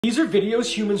These are videos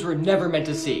humans were never meant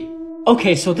to see.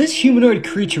 Okay, so this humanoid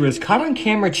creature was caught on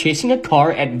camera chasing a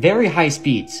car at very high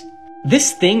speeds.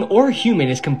 This thing or human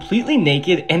is completely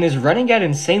naked and is running at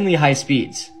insanely high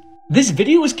speeds. This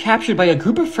video was captured by a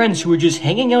group of friends who were just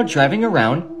hanging out driving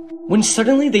around when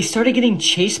suddenly they started getting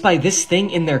chased by this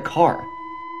thing in their car.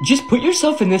 Just put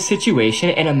yourself in this situation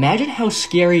and imagine how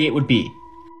scary it would be.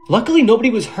 Luckily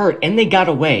nobody was hurt and they got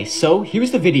away, so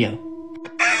here's the video.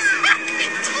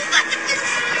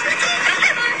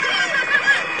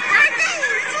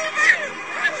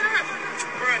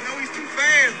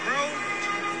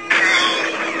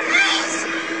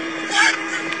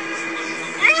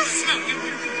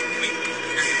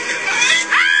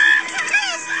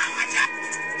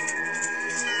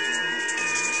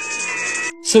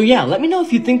 So yeah, let me know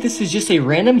if you think this is just a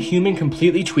random human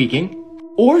completely tweaking,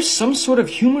 or some sort of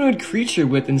humanoid creature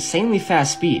with insanely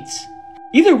fast speeds.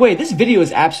 Either way, this video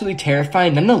is absolutely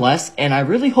terrifying nonetheless, and I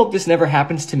really hope this never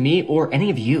happens to me or any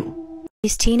of you.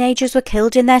 These teenagers were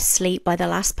killed in their sleep by the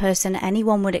last person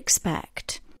anyone would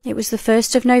expect. It was the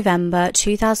 1st of November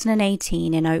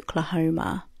 2018 in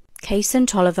Oklahoma. Kason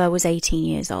Tolliver was 18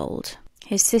 years old.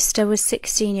 His sister was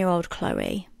 16-year-old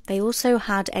Chloe. They also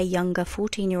had a younger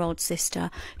 14-year-old sister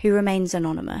who remains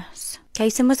anonymous.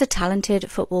 Kason was a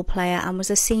talented football player and was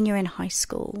a senior in high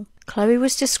school. Chloe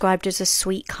was described as a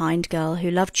sweet, kind girl who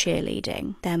loved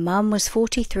cheerleading. Their mum was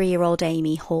 43-year-old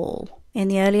Amy Hall. In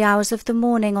the early hours of the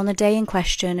morning on the day in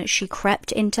question, she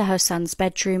crept into her son's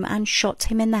bedroom and shot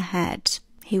him in the head.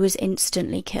 He was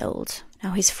instantly killed.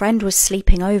 Now his friend was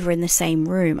sleeping over in the same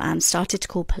room and started to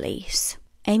call police.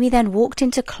 Amy then walked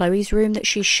into Chloe's room that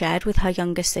she shared with her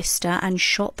younger sister and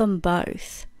shot them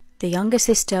both. The younger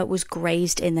sister was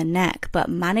grazed in the neck but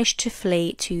managed to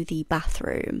flee to the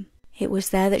bathroom. It was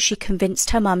there that she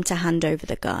convinced her mum to hand over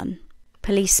the gun.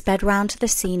 Police sped round to the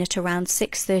scene at around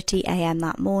 6:30 AM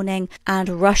that morning and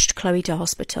rushed Chloe to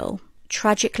hospital.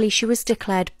 Tragically, she was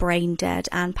declared brain dead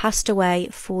and passed away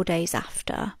 4 days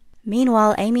after.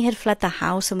 Meanwhile, Amy had fled the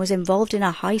house and was involved in a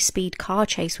high-speed car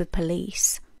chase with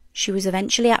police. She was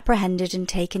eventually apprehended and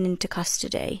taken into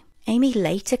custody. Amy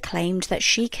later claimed that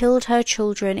she killed her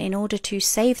children in order to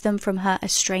save them from her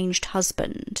estranged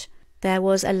husband. There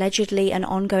was allegedly an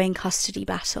ongoing custody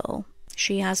battle.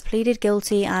 She has pleaded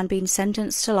guilty and been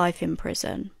sentenced to life in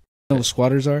prison. You know what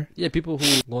squatters are? Yeah, people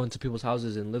who go into people's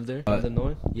houses and live there.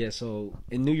 Yeah, so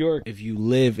in New York, if you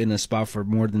live in a spot for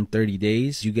more than 30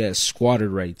 days, you get squatter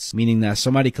rights, meaning that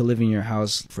somebody could live in your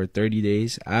house for 30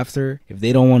 days. After, if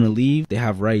they don't want to leave, they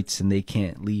have rights and they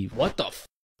can't leave. What the f?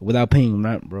 Without paying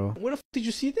rent, bro. Where the f did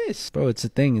you see this? Bro, it's a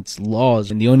thing. It's laws.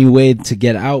 And the only way to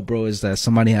get out, bro, is that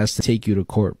somebody has to take you to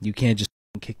court. You can't just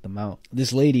kick them out.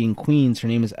 This lady in Queens, her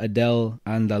name is Adele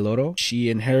Andaloro. She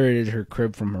inherited her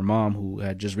crib from her mom, who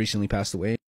had just recently passed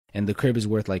away. And the crib is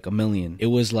worth like $1 million. It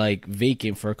was like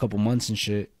vacant for a couple months and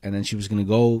shit. And then she was gonna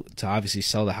go to obviously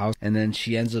sell the house. And then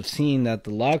she ends up seeing that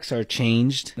the locks are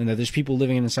changed and that there's people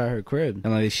living inside her crib.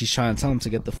 And like she's trying to tell them to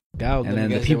get the f out. And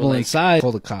then the people inside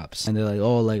call the cops. And they're like,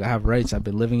 oh, like I have rights. I've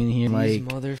been living in here. Like,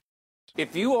 mother.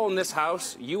 If you own this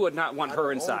house, you would not want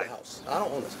her inside. I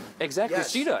don't own this. Exactly, Yes.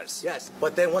 she does. Yes,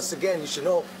 but then once again, you should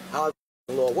know how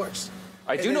the law works.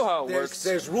 I do know how it works.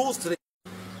 There's rules to the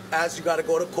as you got to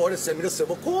go to court and send me to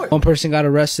civil court. one person got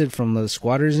arrested from the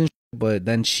squatters and shit, but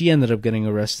then she ended up getting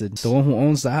arrested. The one who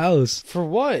owns the house. For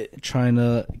what? Trying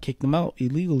to kick them out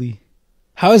illegally.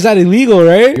 How is that illegal,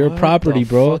 right? Your property,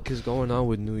 bro. What the fuck is going on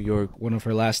with New York? One of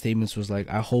her last statements was like,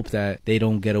 I hope that they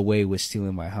don't get away with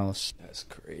stealing my house. That's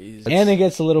crazy. And it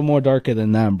gets a little more darker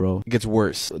than that, bro. It gets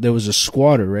worse. There was a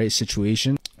squatter, right,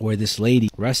 situation where this lady,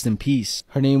 rest in peace,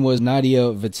 her name was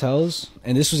Nadia Vitels,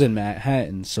 and this was in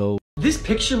Manhattan, so... This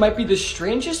picture might be the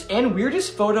strangest and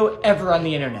weirdest photo ever on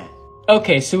the internet.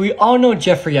 Okay, so we all know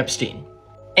Jeffrey Epstein.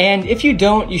 And if you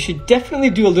don't, you should definitely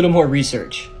do a little more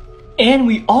research. And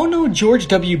we all know George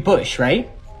W. Bush,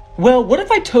 right? Well, what if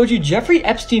I told you Jeffrey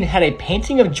Epstein had a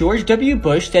painting of George W.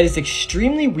 Bush that is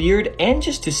extremely weird and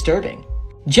just disturbing?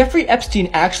 Jeffrey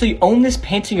Epstein actually owned this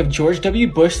painting of George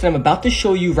W. Bush that I'm about to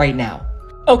show you right now.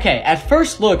 Okay, at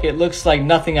first look, it looks like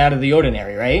nothing out of the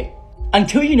ordinary, right?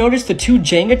 Until you notice the 2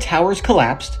 Jenga towers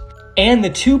collapsed and the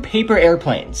 2 paper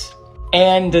airplanes.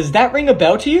 And does that ring a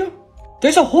bell to you?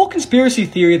 There's a whole conspiracy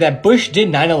theory that Bush did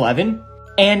 9/11.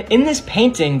 And in this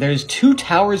painting, there's 2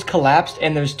 towers collapsed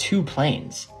and there's 2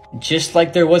 planes. Just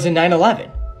like there was in 9/11.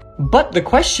 But the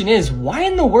question is, why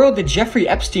in the world did Jeffrey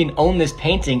Epstein own this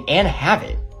painting and have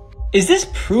it? Is this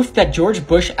proof that George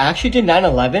Bush actually did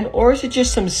 9/11, or is it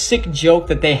just some sick joke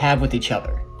that they have with each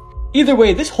other? Either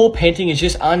way, this whole painting is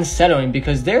just unsettling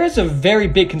because there is a very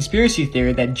big conspiracy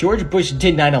theory that George Bush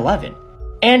did 9/11.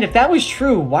 And if that was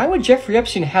true, why would Jeffrey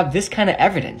Epstein have this kind of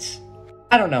evidence?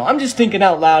 I don't know, I'm just thinking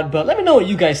out loud, but let me know what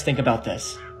you guys think about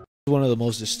this. One of the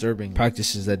most disturbing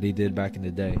practices that they did back in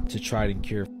the day to try and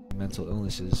cure mental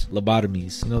illnesses,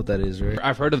 lobotomies. You know what that is, right?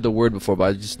 I've heard of the word before, but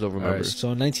I just don't remember. Right,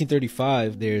 so in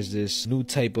 1935, there's this new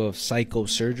type of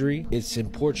psychosurgery. It's in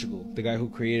Portugal. The guy who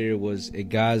created it was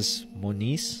Igaz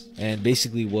Moniz. And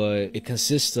basically what it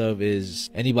consists of is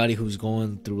anybody who's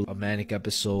going through a manic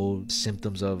episode,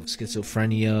 symptoms of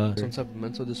schizophrenia, Some type of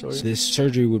mental disorder. so this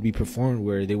surgery would be performed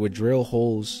where they would drill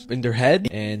holes In their head?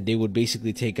 and they would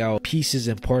basically take out pieces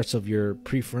and parts of your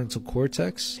prefrontal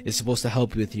cortex. It's supposed to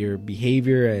help with your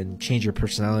behavior and change your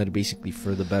personality basically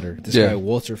for the better. This guy,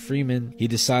 Walter Freeman, he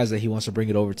decides that he wants to bring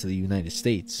it over to the United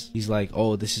States. He's like,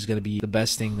 oh, this is going to be the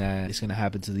best thing that is going to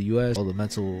happen to the U.S. All the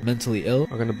mentally ill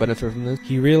Are gonna benefit from this?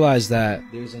 He realized that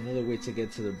there's another way to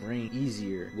get to the brain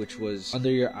easier, which was under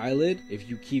your eyelid. If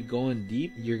you keep going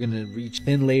deep, you're gonna reach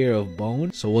thin layer of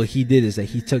bone. So what he did is that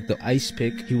he took the ice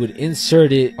pick, he would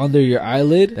insert it under your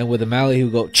eyelid, and with a mallet he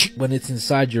would go when it's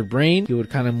inside your brain, he would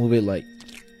kind of move it like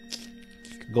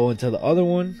go into the other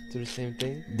one, Do the same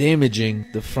thing? damaging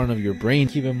the front of your brain.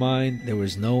 Keep in mind, there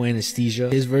was no anesthesia.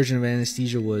 His version of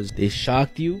anesthesia was they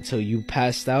shocked you till you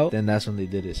passed out, then that's when they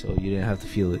did it, so you didn't have to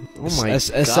feel it. Oh my It's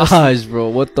gosh, bro.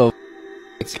 What the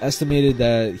It's estimated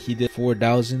that he did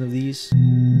 4,000 of these.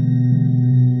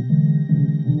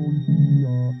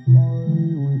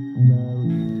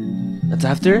 That's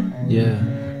after? Yeah,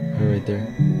 right there.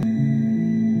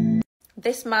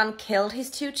 This man killed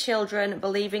his 2 children,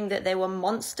 believing that they were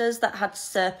monsters that had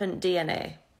serpent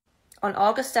DNA. On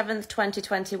August 7th,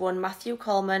 2021, Matthew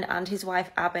Coleman and his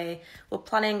wife Abby were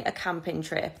planning a camping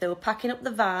trip. They were packing up the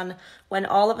van when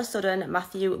all of a sudden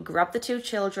Matthew grabbed the 2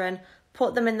 children,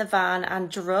 put them in the van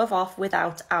and drove off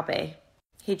without Abby.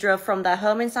 He drove from their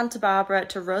home in Santa Barbara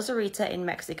to Rosarita in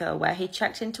Mexico, where he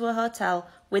checked into a hotel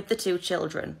with the 2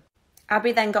 children.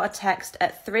 Abby then got a text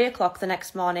at 3 o'clock the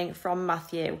next morning from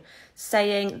Matthew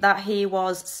saying that he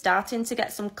was starting to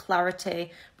get some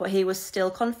clarity, but he was still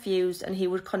confused and he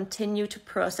would continue to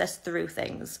process through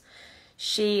things.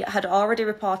 She had already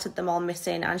reported them all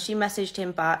missing and she messaged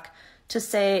him back to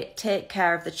say take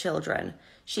care of the children.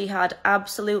 She had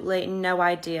absolutely no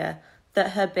idea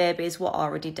that her babies were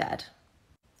already dead.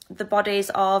 The bodies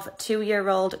of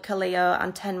 2-year-old Khalil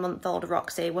and 10-month-old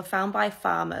Roxy were found by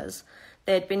farmers.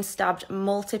 They had been stabbed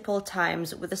multiple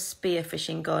times with a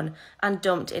spearfishing gun and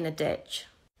dumped in a ditch.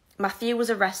 Matthew was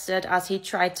arrested as he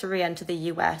tried to re-enter the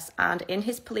US, and in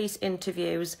his police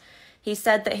interviews, he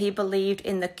said that he believed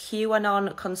in the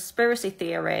QAnon conspiracy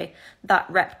theory that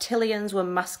reptilians were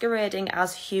masquerading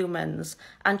as humans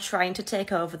and trying to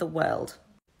take over the world.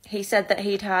 He said that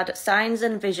he'd had signs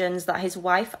and visions that his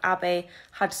wife Abby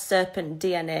had serpent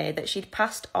DNA that she'd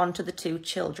passed on to the 2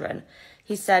 children.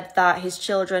 He said that his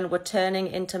children were turning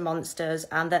into monsters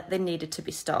and that they needed to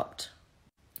be stopped.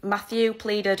 Matthew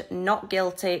pleaded not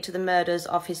guilty to the murders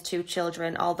of his 2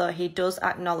 children, although he does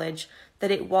acknowledge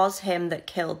that it was him that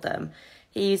killed them.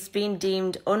 He's been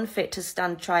deemed unfit to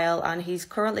stand trial and he's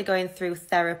currently going through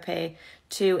therapy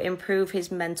to improve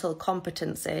his mental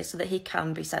competency so that he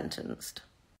can be sentenced.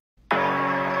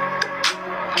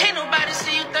 Can't nobody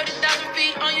see you 30,000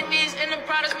 feet on your knees and the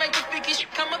products make you think you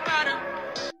should come up out of.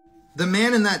 The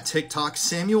man in that TikTok,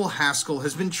 Samuel Haskell,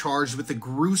 has been charged with the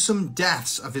gruesome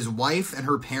deaths of his wife and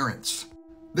her parents.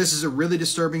 This is a really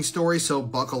disturbing story, so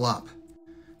buckle up.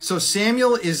 So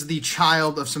Samuel is the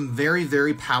child of some very,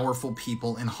 very powerful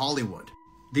people in Hollywood.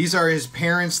 These are his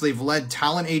parents. They've led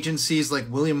talent agencies like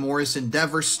William Morris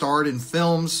Endeavor, starred in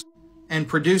films, and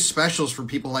produced specials for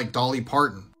people like Dolly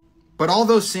Parton. But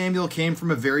although Samuel came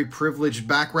from a very privileged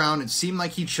background, it seemed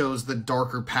like he chose the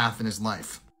darker path in his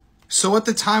life. So at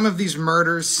the time of these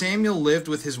murders, Samuel lived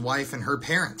with his wife and her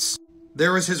parents.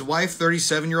 There was his wife,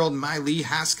 37-year-old Mai Lee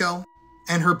Haskell,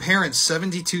 and her parents,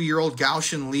 72-year-old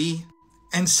Gaoshan Lee,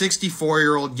 and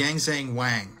 64-year-old Yangzhang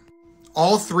Wang.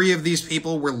 All 3 of these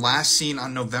people were last seen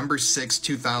on November 6,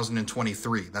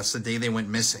 2023. That's the day they went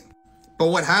missing. But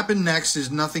what happened next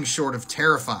is nothing short of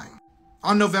terrifying.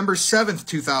 On November 7th,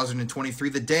 2023,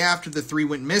 the day after the 3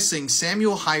 went missing,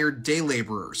 Samuel hired day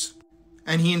laborers.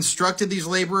 And he instructed these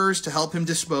laborers to help him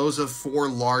dispose of 4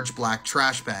 large black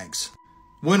trash bags.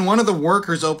 When one of the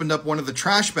workers opened up one of the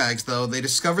trash bags, though, they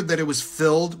discovered that it was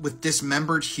filled with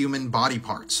dismembered human body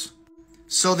parts.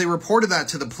 So they reported that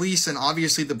to the police, and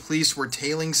obviously the police were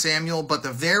tailing Samuel, but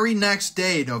the very next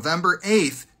day, November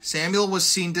 8th, Samuel was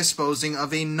seen disposing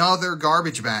of another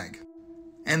garbage bag.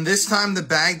 And this time the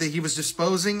bag that he was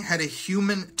disposing had a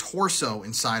human torso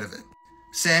inside of it.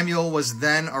 Samuel was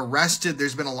then arrested.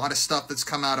 There's been a lot of stuff that's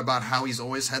come out about how he's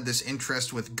always had this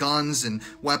interest with guns and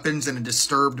weapons and a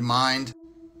disturbed mind.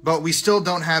 But we still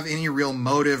don't have any real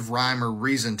motive, rhyme, or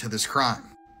reason to this crime.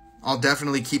 I'll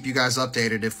definitely keep you guys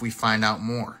updated if we find out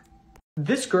more.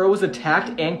 This girl was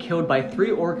attacked and killed by 3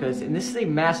 orcas, and this is a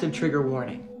massive trigger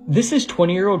warning. This is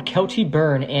 20-year-old Kelty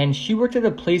Byrne, and she worked at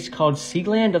a place called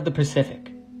Sealand of the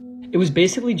Pacific. It was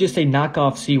basically just a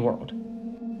knockoff SeaWorld.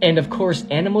 And of course,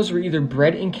 animals were either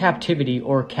bred in captivity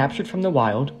or captured from the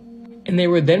wild, and they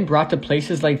were then brought to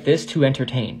places like this to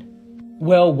entertain.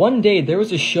 Well, one day there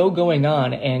was a show going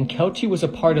on, and Kelty was a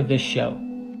part of this show.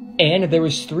 And there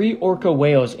was 3 orca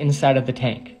whales inside of the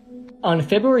tank. On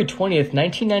February 20th,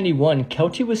 1991,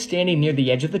 Kelty was standing near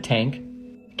the edge of the tank.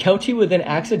 Kelty would then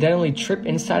accidentally trip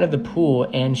inside of the pool,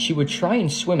 and she would try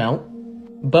and swim out.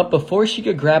 But before she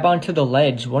could grab onto the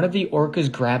ledge, one of the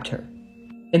orcas grabbed her,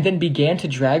 and then began to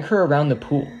drag her around the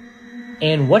pool.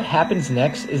 And what happens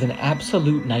next is an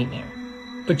absolute nightmare.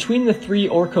 Between the 3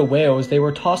 orca whales, they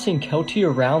were tossing Kelty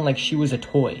around like she was a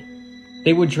toy.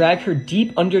 They would drag her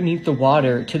deep underneath the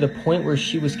water to the point where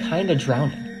she was kinda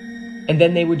drowning. And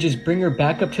then they would just bring her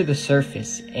back up to the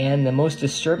surface, and the most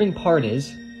disturbing part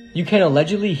is, you can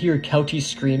allegedly hear Kelty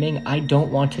screaming, "I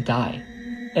don't want to die,"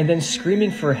 and then screaming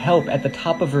for help at the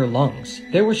top of her lungs.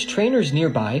 There was trainers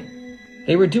nearby.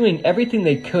 They were doing everything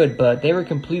they could, but they were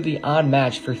completely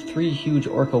unmatched for 3 huge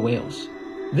orca whales.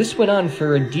 This went on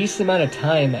for a decent amount of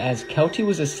time, as Kelty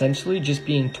was essentially just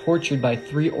being tortured by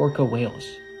 3 orca whales.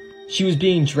 She was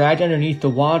being dragged underneath the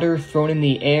water, thrown in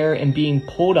the air, and being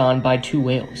pulled on by 2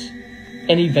 whales.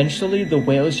 And eventually, the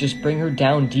whales just bring her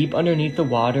down deep underneath the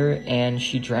water, and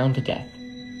she drowned to death.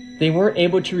 They weren't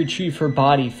able to retrieve her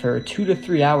body for 2 to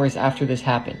 3 hours after this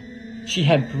happened. She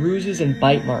had bruises and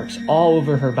bite marks all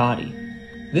over her body.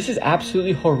 This is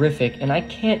absolutely horrific, and I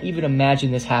can't even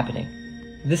imagine this happening.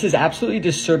 This is absolutely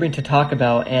disturbing to talk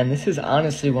about, and this is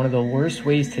honestly one of the worst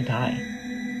ways to die.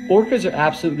 Orcas are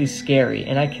absolutely scary,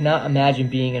 and I cannot imagine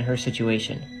being in her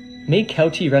situation. May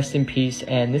Kelty rest in peace,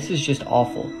 and this is just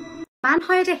awful. Man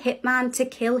hired a hitman to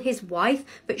kill his wife,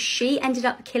 but she ended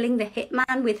up killing the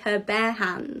hitman with her bare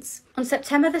hands. On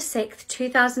September the 6th,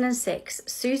 2006,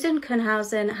 Susan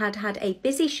Kuhnhausen had had a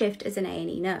busy shift as an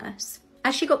A&E nurse.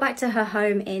 As she got back to her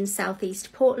home in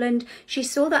southeast Portland, she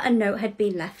saw that a note had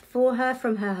been left for her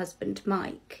from her husband,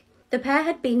 Mike. The pair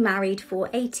had been married for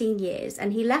 18 years,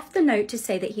 and he left the note to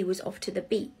say that he was off to the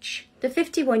beach. The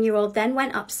 51-year-old then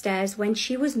went upstairs when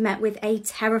she was met with a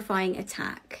terrifying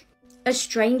attack. A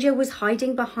stranger was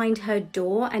hiding behind her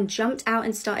door and jumped out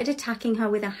and started attacking her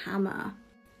with a hammer.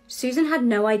 Susan had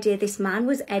no idea this man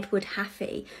was Edward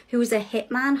Haffey, who was a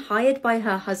hitman hired by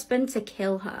her husband to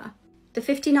kill her. The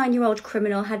 59-year-old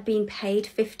criminal had been paid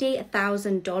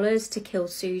 $50,000 to kill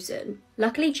Susan.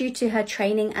 Luckily, due to her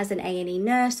training as an A&E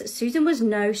nurse, Susan was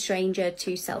no stranger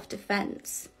to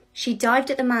self-defense. She dived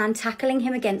at the man, tackling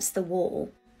him against the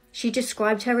wall. She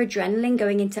described her adrenaline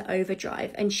going into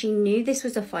overdrive, and she knew this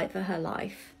was a fight for her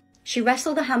life. She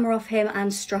wrestled the hammer off him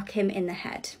and struck him in the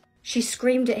head. She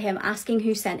screamed at him, asking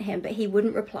who sent him, but he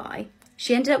wouldn't reply.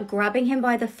 She ended up grabbing him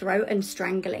by the throat and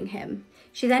strangling him.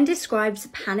 She then describes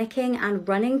panicking and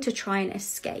running to try and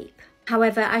escape.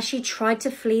 However, as she tried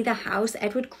to flee the house,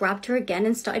 Edward grabbed her again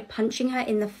and started punching her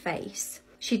in the face.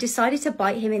 She decided to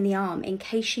bite him in the arm in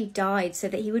case she died so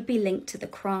that he would be linked to the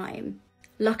crime.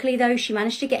 Luckily though, she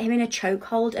managed to get him in a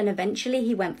chokehold and eventually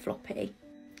he went floppy.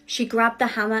 She grabbed the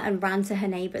hammer and ran to her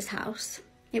neighbour's house.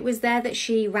 It was there that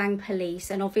she rang police,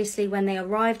 and obviously when they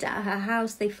arrived at her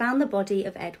house, they found the body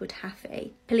of Edward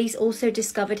Haffey. Police also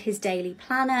discovered his daily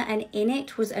planner, and in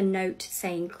it was a note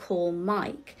saying call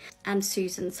Mike and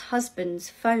Susan's husband's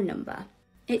phone number.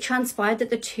 It transpired that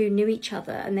the two knew each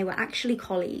other and they were actually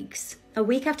colleagues. A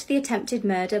week after the attempted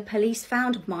murder, police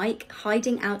found Mike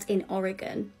hiding out in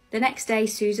Oregon. The next day,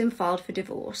 Susan filed for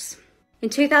divorce. In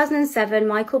 2007,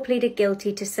 Michael pleaded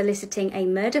guilty to soliciting a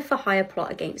murder-for-hire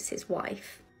plot against his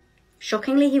wife.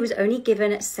 Shockingly, he was only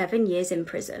given 7 years in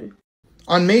prison.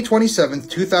 On May 27,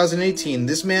 2018,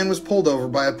 this man was pulled over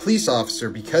by a police officer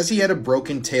because he had a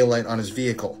broken taillight on his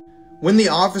vehicle. When the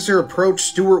officer approached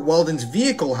Stuart Weldon's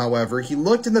vehicle, however, he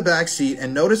looked in the back seat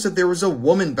and noticed that there was a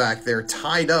woman back there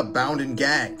tied up, bound, and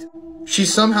gagged. She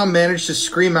somehow managed to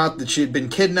scream out that she had been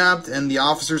kidnapped, and the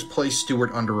officers placed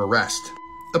Stuart under arrest.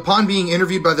 Upon being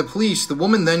interviewed by the police, the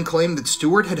woman then claimed that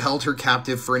Stuart had held her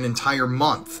captive for an entire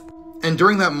month. And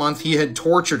during that month, he had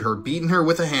tortured her, beaten her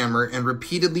with a hammer, and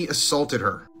repeatedly assaulted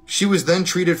her. She was then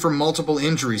treated for multiple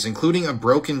injuries, including a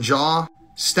broken jaw,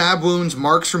 stab wounds,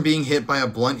 marks from being hit by a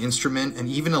blunt instrument, and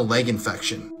even a leg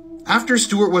infection. After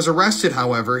Stewart was arrested,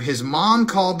 however, his mom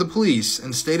called the police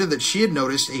and stated that she had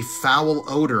noticed a foul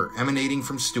odor emanating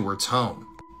from Stewart's home.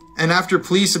 And after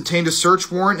police obtained a search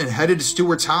warrant and headed to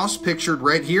Stewart's house, pictured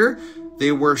right here,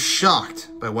 they were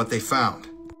shocked by what they found.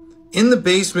 In the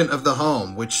basement of the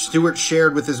home, which Stewart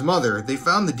shared with his mother, they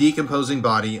found the decomposing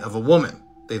body of a woman.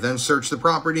 They then searched the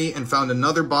property and found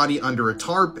another body under a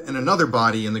tarp and another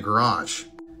body in the garage.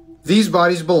 These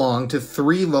bodies belonged to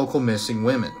 3 local missing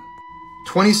women: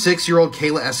 26-year-old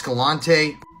Kayla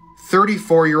Escalante,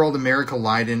 34-year-old America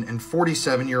Lydon, and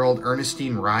 47-year-old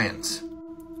Ernestine Ryans.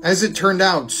 As it turned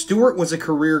out, Stewart was a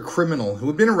career criminal who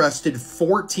had been arrested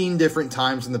 14 different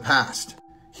times in the past.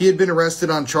 He had been arrested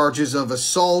on charges of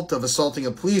assault, of assaulting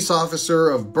a police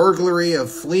officer, of burglary,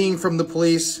 of fleeing from the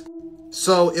police.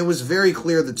 So it was very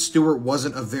clear that Stewart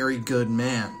wasn't a very good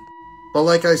man. But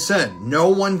like I said, no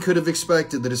one could have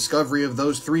expected the discovery of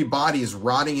those 3 bodies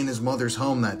rotting in his mother's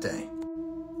home that day.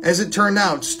 As it turned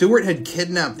out, Stewart had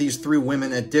kidnapped these 3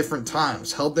 women at different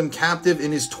times, held them captive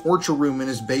in his torture room in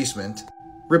his basement,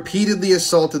 repeatedly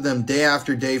assaulted them day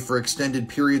after day for extended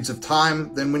periods of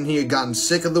time. Then when he had gotten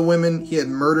sick of the women, he had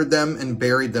murdered them and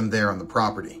buried them there on the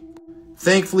property.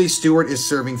 Thankfully, Stewart is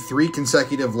serving 3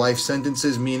 consecutive life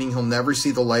sentences, meaning he'll never see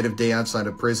the light of day outside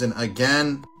of prison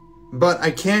again. But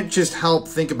I can't just help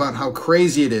think about how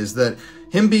crazy it is that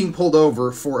him being pulled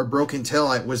over for a broken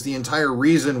taillight was the entire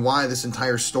reason why this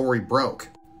entire story broke.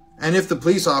 And if the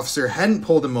police officer hadn't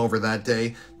pulled him over that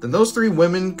day, then those 3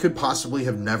 women could possibly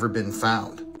have never been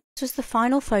found. This was the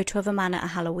final photo of a man at a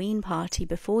Halloween party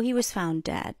before he was found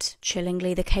dead.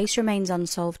 Chillingly, the case remains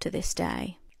unsolved to this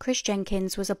day. Chris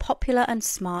Jenkins was a popular and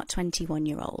smart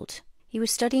 21-year-old. He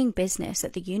was studying business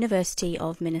at the University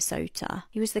of Minnesota.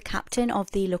 He was the captain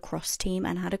of the lacrosse team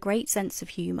and had a great sense of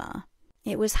humour.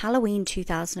 It was Halloween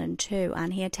 2002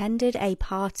 and he attended a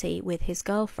party with his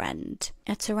girlfriend.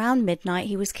 At around midnight,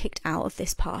 he was kicked out of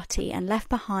this party and left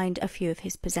behind a few of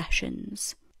his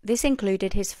possessions. This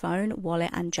included his phone, wallet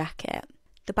and jacket.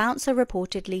 The bouncer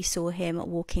reportedly saw him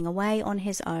walking away on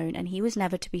his own and he was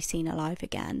never to be seen alive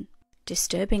again.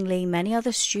 Disturbingly, many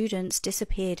other students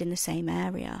disappeared in the same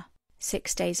area.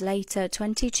 6 days later,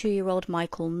 22-year-old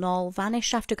Michael Knoll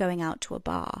vanished after going out to a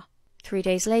bar. 3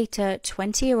 days later,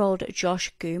 20-year-old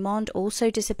Josh Gumond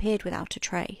also disappeared without a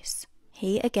trace.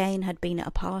 He again had been at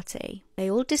a party.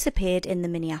 They all disappeared in the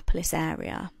Minneapolis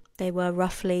area. They were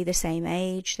roughly the same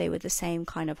age, they were the same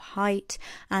kind of height,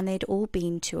 and they'd all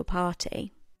been to a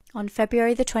party. On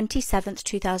February the 27th,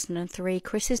 2003,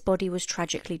 Chris's body was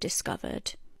tragically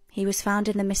discovered. He was found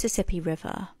in the Mississippi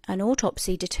River. An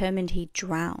autopsy determined he'd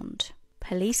drowned.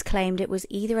 Police claimed it was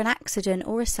either an accident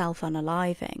or a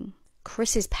self-unaliving.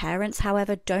 Chris's parents,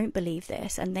 however, don't believe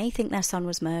this and they think their son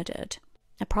was murdered.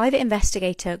 A private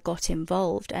investigator got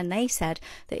involved and they said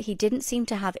that he didn't seem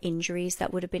to have injuries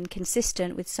that would have been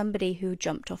consistent with somebody who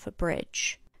jumped off a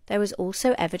bridge. There was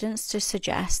also evidence to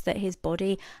suggest that his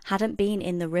body hadn't been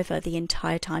in the river the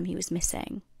entire time he was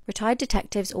missing. Retired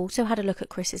detectives also had a look at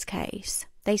Chris's case.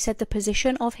 They said the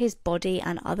position of his body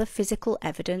and other physical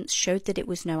evidence showed that it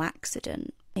was no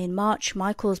accident. In March,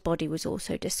 Michael's body was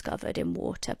also discovered in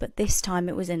water, but this time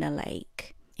it was in a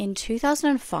lake. In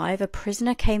 2005, a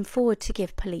prisoner came forward to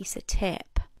give police a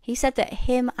tip. He said that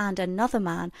him and another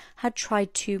man had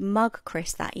tried to mug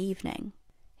Chris that evening.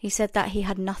 He said that he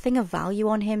had nothing of value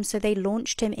on him, so they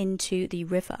launched him into the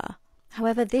river.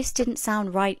 However, this didn't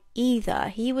sound right either.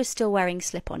 He was still wearing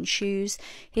slip-on shoes,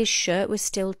 his shirt was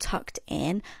still tucked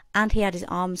in, and he had his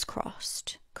arms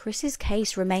crossed. Chris's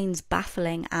case remains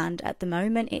baffling, and at the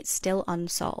moment it's still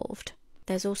unsolved.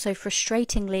 There's also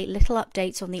frustratingly little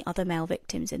updates on the other male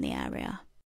victims in the area.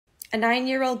 A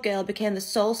 9-year-old girl became the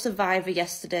sole survivor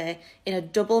yesterday in a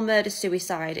double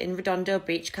murder-suicide in Redondo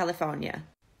Beach, California.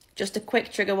 Just a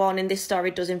quick trigger warning, this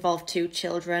story does involve 2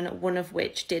 children, one of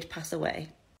which did pass away.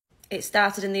 It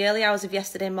started in the early hours of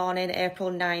yesterday morning,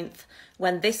 April 9th,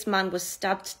 when this man was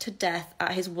stabbed to death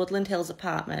at his Woodland Hills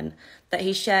apartment that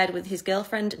he shared with his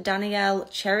girlfriend Danielle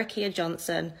Cherokee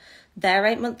Johnson, their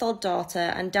 8-month-old daughter,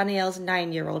 and Danielle's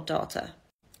 9-year-old daughter.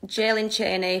 Jalen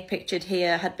Cheney, pictured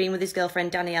here, had been with his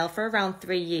girlfriend Danielle for around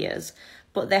 3 years,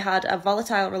 but they had a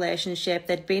volatile relationship.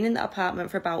 They'd been in the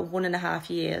apartment for about 1.5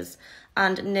 years,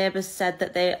 and neighbours said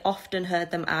that they often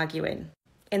heard them arguing.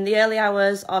 In the early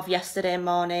hours of yesterday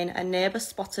morning, a neighbour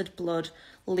spotted blood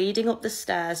leading up the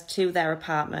stairs to their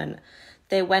apartment.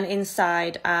 They went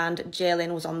inside and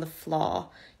Jalen was on the floor.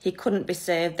 He couldn't be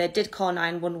saved. They did call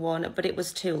 911, but it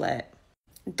was too late.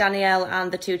 Danielle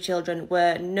and the 2 children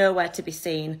were nowhere to be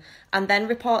seen, and then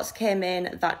reports came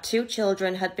in that 2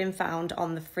 children had been found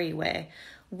on the freeway.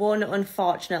 One,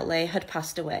 unfortunately, had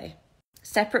passed away.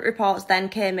 Separate reports then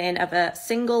came in of a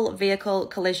single vehicle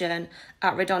collision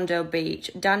at Redondo Beach.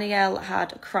 Danielle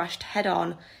had crashed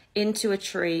head-on into a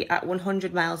tree at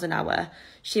 100 miles an hour.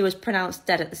 She was pronounced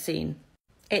dead at the scene.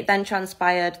 It then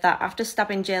transpired that after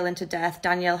stabbing Jalen to death,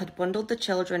 Danielle had bundled the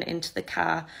children into the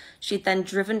car. She'd then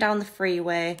driven down the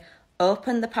freeway,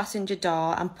 opened the passenger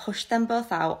door and pushed them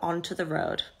both out onto the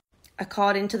road.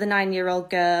 According to the 9-year-old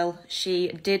girl, she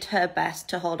did her best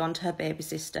to hold on to her baby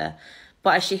sister,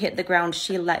 but as she hit the ground,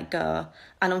 she let go,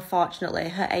 and unfortunately,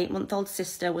 her 8-month-old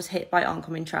sister was hit by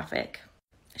oncoming traffic.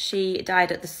 She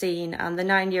died at the scene, and the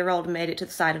 9-year-old made it to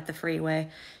the side of the freeway.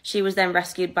 She was then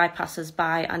rescued by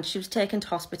passers-by, and she was taken to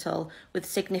hospital with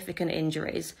significant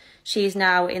injuries. She is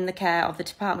now in the care of the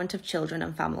Department of Children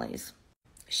and Families.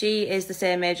 She is the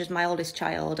same age as my oldest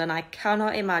child, and I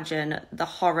cannot imagine the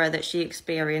horror that she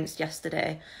experienced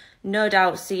yesterday. No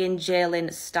doubt seeing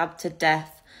Jalen stabbed to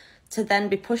death, to then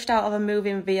be pushed out of a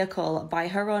moving vehicle by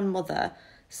her own mother,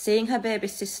 seeing her baby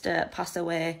sister pass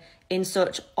away in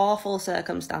such awful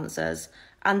circumstances,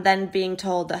 and then being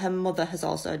told that her mother has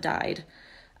also died.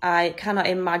 I cannot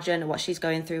imagine what she's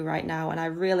going through right now, and I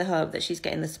really hope that she's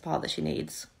getting the support that she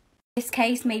needs. This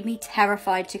case made me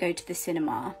terrified to go to the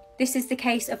cinema. This is the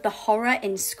case of the horror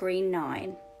in Screen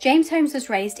 9. James Holmes was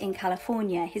raised in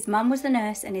California. His mum was a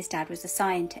nurse and his dad was a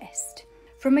scientist.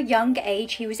 From a young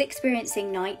age, he was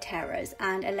experiencing night terrors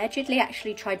and allegedly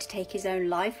actually tried to take his own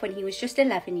life when he was just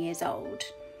 11 years old.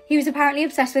 He was apparently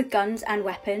obsessed with guns and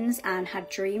weapons and had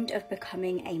dreamed of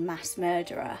becoming a mass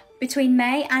murderer. Between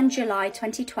May and July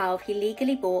 2012, he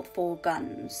legally bought 4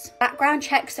 guns. Background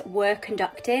checks were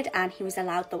conducted and he was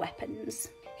allowed the weapons.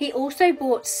 He also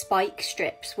bought spike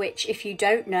strips, which, if you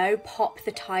don't know, pop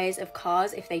the tyres of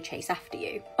cars if they chase after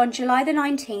you. On July the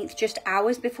 19th, just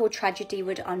hours before tragedy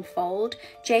would unfold,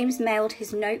 James mailed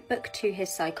his notebook to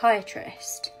his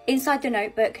psychiatrist. Inside the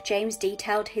notebook, James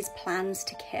detailed his plans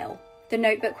to kill. The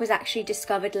notebook was actually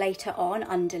discovered later on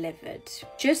undelivered.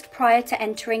 Just prior to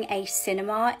entering a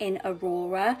cinema in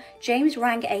Aurora, James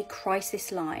rang a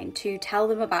crisis line to tell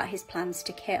them about his plans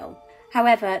to kill.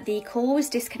 However, the call was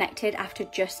disconnected after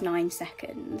just 9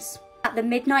 seconds. At the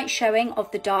midnight showing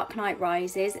of The Dark Knight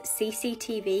Rises,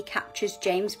 CCTV captures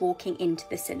James walking into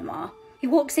the cinema. He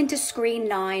walks into Screen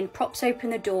 9, props open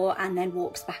the door and then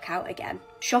walks back out again.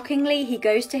 Shockingly, he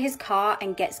goes to his car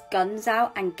and gets guns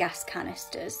out and gas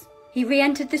canisters. He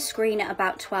re-entered the screen at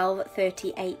about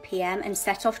 12:38 PM and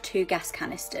set off 2 gas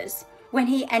canisters. When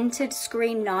he entered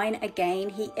Screen 9 again,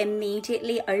 he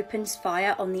immediately opens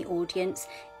fire on the audience,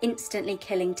 instantly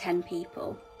killing 10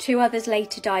 people. 2 others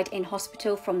later died in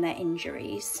hospital from their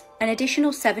injuries. An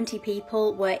additional 70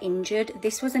 people were injured.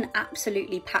 This was an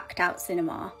absolutely packed out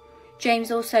cinema. James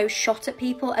also shot at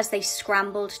people as they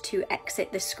scrambled to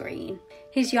exit the screen.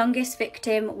 His youngest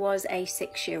victim was a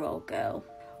 6-year-old girl.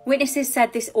 Witnesses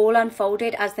said this all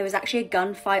unfolded as there was actually a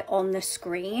gunfight on the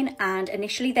screen, and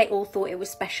initially they all thought it was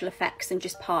special effects and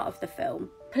just part of the film.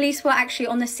 Police were actually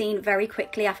on the scene very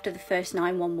quickly after the first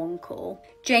 911 call.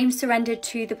 James surrendered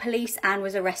to the police and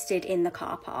was arrested in the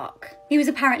car park. He was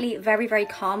apparently very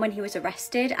calm when he was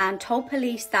arrested and told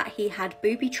police that he had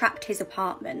booby-trapped his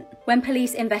apartment. When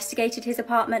police investigated his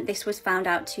apartment, this was found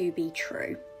out to be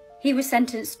true. He was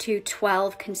sentenced to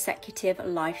 12 consecutive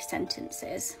life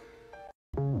sentences.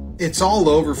 It's all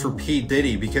over for P.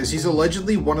 Diddy because he's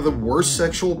allegedly one of the worst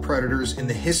sexual predators in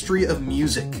the history of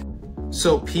music.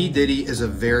 So P. Diddy is a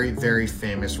very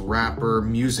famous rapper,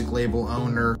 music label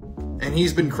owner, and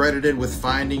he's been credited with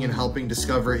finding and helping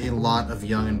discover a lot of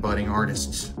young and budding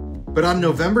artists. But on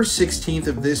November 16th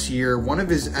of this year, one of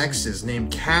his exes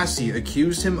named Cassie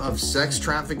accused him of sex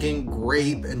trafficking,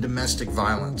 rape, and domestic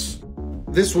violence.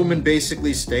 This woman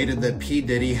basically stated that P.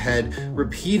 Diddy had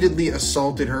repeatedly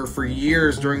assaulted her for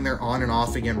years during their on and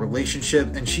off again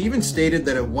relationship, and she even stated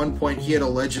that at one point he had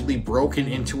allegedly broken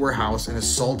into her house and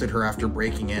assaulted her after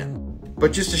breaking in.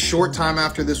 But just a short time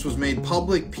after this was made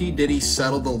public, P. Diddy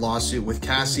settled the lawsuit with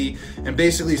Cassie and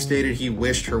basically stated he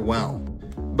wished her well.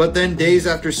 But then days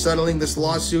after settling this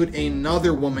lawsuit,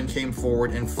 another woman came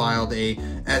forward and filed a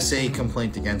SA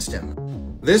complaint against him.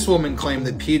 This woman claimed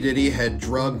that P. Diddy had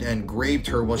drugged and raped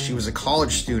her while she was a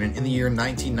college student in the year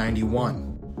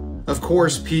 1991. Of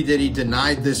course, P. Diddy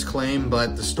denied this claim,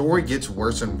 but the story gets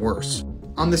worse and worse.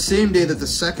 On the same day that the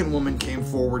second woman came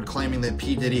forward claiming that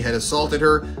P. Diddy had assaulted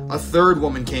her, a third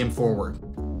woman came forward.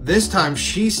 This time,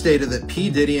 she stated that P.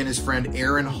 Diddy and his friend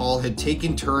Aaron Hall had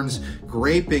taken turns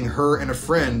raping her and a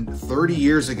friend 30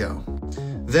 years ago.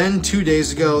 Then, 2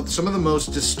 days ago, some of the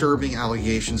most disturbing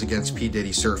allegations against P.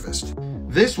 Diddy surfaced.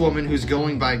 This woman, who's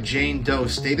going by Jane Doe,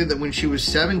 stated that when she was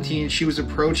 17, she was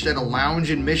approached at a lounge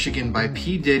in Michigan by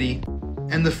P. Diddy,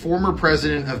 and the former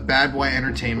president of Bad Boy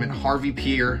Entertainment, Harvey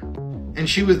Peer, and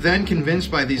she was then convinced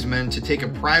by these men to take a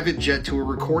private jet to a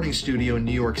recording studio in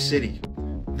New York City.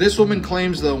 This woman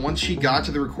claims, though, once she got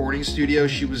to the recording studio,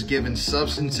 she was given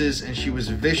substances and she was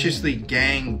viciously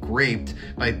gang raped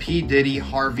by P. Diddy,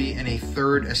 Harvey, and a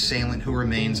third assailant who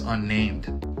remains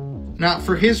unnamed. Now,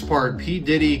 for his part, P.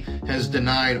 Diddy has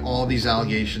denied all these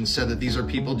allegations, said that these are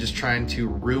people just trying to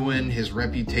ruin his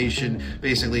reputation,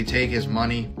 basically take his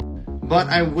money. But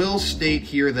I will state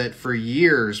here that for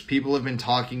years, people have been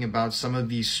talking about some of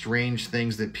these strange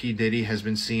things that P. Diddy has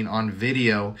been seen on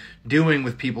video doing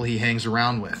with people he hangs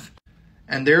around with.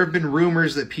 And there have been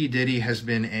rumors that P. Diddy has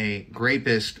been a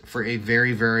rapist for a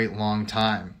very, very long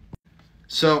time.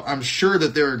 So I'm sure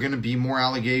that there are going to be more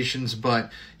allegations,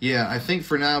 but yeah, I think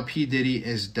for now, P. Diddy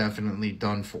is definitely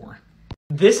done for.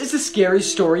 This is a scary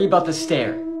story about the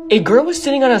stare. A girl was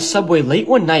sitting on a subway late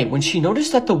one night when she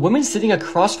noticed that the woman sitting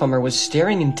across from her was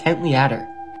staring intently at her.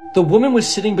 The woman was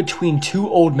sitting between two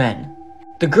old men.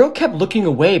 The girl kept looking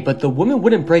away, but the woman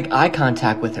wouldn't break eye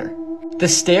contact with her. The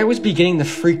stare was beginning to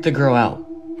freak the girl out.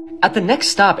 At the next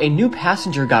stop, a new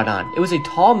passenger got on. It was a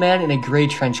tall man in a gray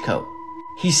trench coat.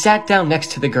 He sat down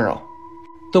next to the girl.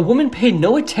 The woman paid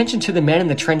no attention to the man in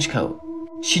the trench coat.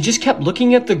 She just kept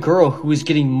looking at the girl, who was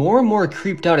getting more and more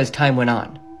creeped out as time went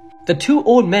on. The two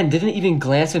old men didn't even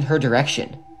glance in her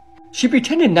direction. She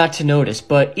pretended not to notice,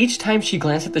 but each time she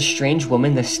glanced at the strange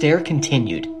woman, the stare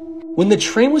continued. When the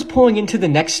train was pulling into the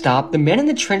next stop, the man in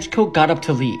the trench coat got up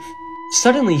to leave.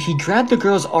 Suddenly, he grabbed the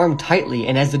girl's arm tightly,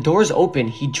 and as the doors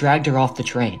opened, he dragged her off the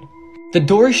train. The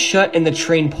doors shut and the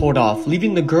train pulled off,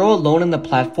 leaving the girl alone on the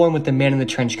platform with the man in the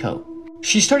trench coat.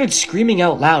 She started screaming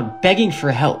out loud, begging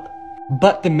for help.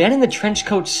 But the man in the trench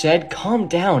coat said, "Calm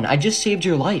down, I just saved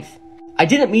your life. I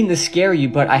didn't mean to scare you,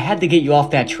 but I had to get you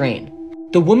off that train."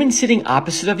 The woman sitting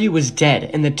opposite of you was dead,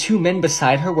 and the two men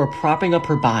beside her were propping up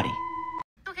her body.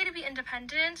 It's okay to be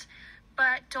independent,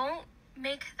 but don't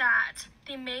make that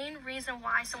the main reason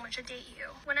why someone should date you.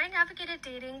 When I navigated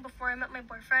dating before I met my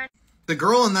boyfriend... The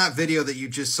girl in that video that you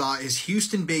just saw is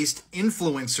Houston-based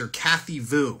influencer Kathy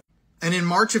Vu. And in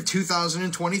March of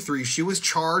 2023, she was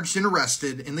charged and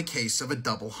arrested in the case of a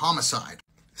double homicide.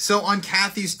 So on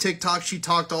Kathy's TikTok, she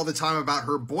talked all the time about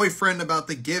her boyfriend, about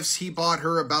the gifts he bought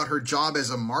her, about her job as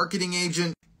a marketing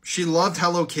agent. She loved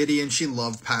Hello Kitty and she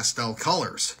loved pastel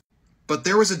colors. But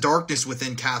there was a darkness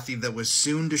within Kathy that was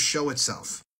soon to show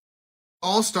itself.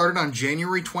 All started on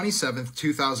January 27th,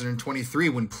 2023,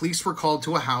 when police were called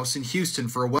to a house in Houston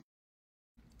for a wedding.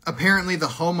 Apparently, the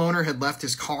homeowner had left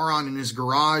his car on in his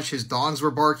garage, his dogs were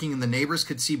barking, and the neighbors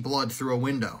could see blood through a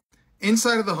window.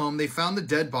 Inside of the home, they found the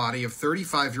dead body of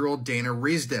 35-year-old Dana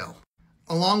Riesdale,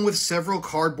 along with several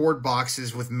cardboard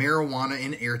boxes with marijuana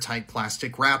in airtight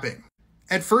plastic wrapping.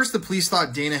 At first, the police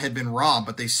thought Dana had been robbed,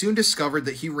 but they soon discovered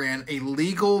that he ran a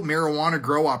legal marijuana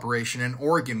grow operation in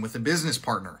Oregon with a business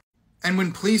partner. And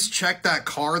when police checked that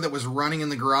car that was running in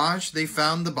the garage, they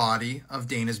found the body of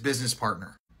Dana's business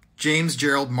partner, James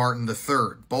Gerald Martin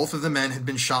III. Both of the men had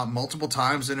been shot multiple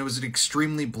times, and it was an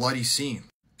extremely bloody scene.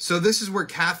 So this is where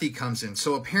Kathy comes in.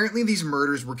 So apparently these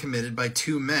murders were committed by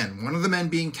two men, one of the men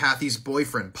being Kathy's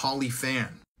boyfriend, Paulie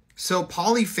Phan. So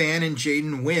Paulie Phan and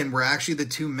Jaden Wynn were actually the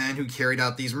two men who carried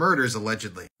out these murders,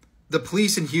 allegedly. The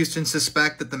police in Houston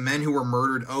suspect that the men who were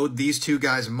murdered owed these two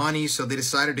guys money, so they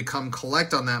decided to come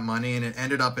collect on that money, and it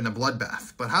ended up in a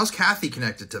bloodbath. But how's Kathy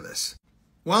connected to this?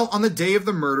 Well, on the day of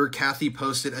the murder, Kathy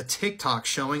posted a TikTok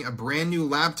showing a brand new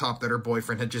laptop that her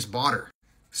boyfriend had just bought her.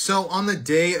 So on the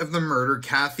day of the murder,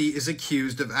 Kathy is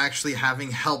accused of actually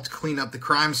having helped clean up the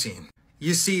crime scene.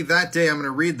 You see, that day, I'm going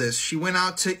to read this, she went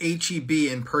out to H-E-B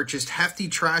and purchased hefty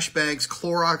trash bags,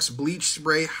 Clorox bleach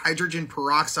spray, hydrogen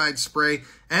peroxide spray,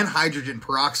 and hydrogen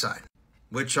peroxide,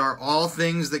 which are all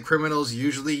things that criminals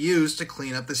usually use to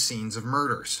clean up the scenes of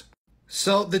murders.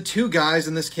 So the two guys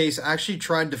in this case actually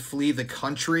tried to flee the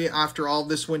country after all of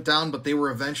this went down, but they were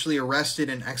eventually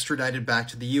arrested and extradited back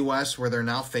to the US, where they're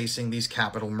now facing these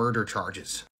capital murder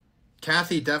charges.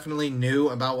 Kathy definitely knew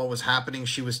about what was happening.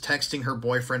 She was texting her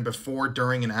boyfriend before,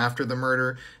 during, and after the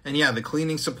murder. And yeah, the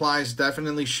cleaning supplies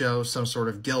definitely show some sort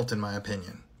of guilt, in my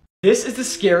opinion. This is the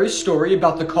scariest story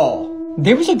about the call.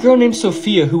 There was a girl named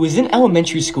Sophia who was in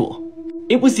elementary school.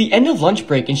 It was the end of lunch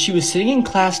break and she was sitting in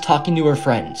class talking to her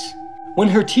friends, when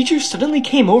her teacher suddenly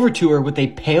came over to her with a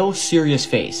pale, serious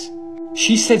face.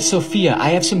 She said, "Sophia, I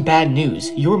have some bad news.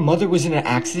 Your mother was in an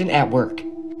accident at work.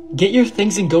 Get your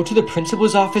things and go to the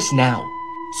principal's office now."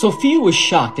 Sophia was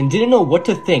shocked and didn't know what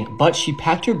to think, but she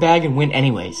packed her bag and went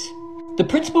anyways. The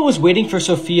principal was waiting for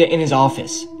Sophia in his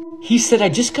office. He said, "I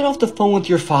just got off the phone with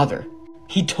your father.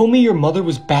 He told me your mother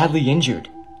was badly injured.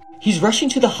 He's rushing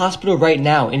to the hospital right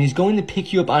now and he's going to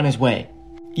pick you up on his way.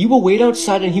 You will wait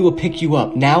outside and he will pick you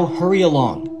up. Now hurry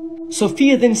along."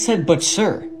 Sophia then said, "But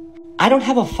sir, I don't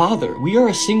have a father. We are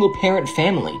a single parent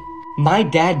family. My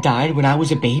dad died when I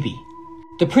was a baby."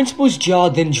 The principal's jaw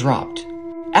then dropped.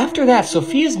 After that,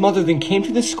 Sophia's mother then came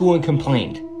to the school and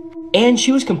complained. And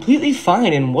she was completely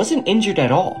fine and wasn't injured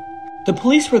at all. The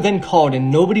police were then called and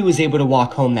nobody was able to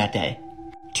walk home that day.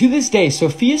 To this day,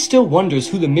 Sophia still wonders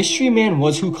who the mystery man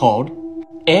was who called,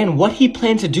 and what he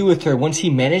planned to do with her once he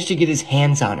managed to get his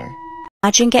hands on her.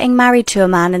 Imagine getting married to a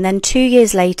man and then 2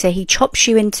 years later he chops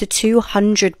you into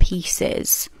 200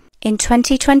 pieces. In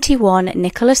 2021,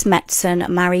 Nicholas Metzen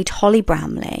married Holly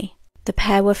Bramley. The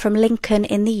pair were from Lincoln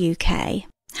in the UK.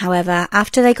 However,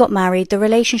 after they got married, the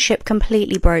relationship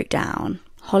completely broke down.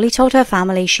 Holly told her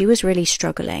family she was really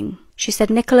struggling. She said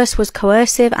Nicholas was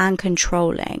coercive and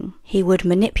controlling. He would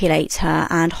manipulate her,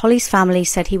 and Holly's family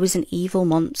said he was an evil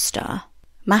monster.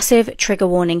 Massive trigger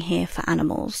warning here for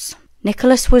animals.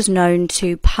 Nicholas was known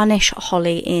to punish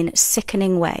Holly in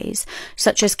sickening ways,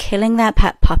 such as killing their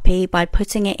pet puppy by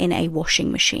putting it in a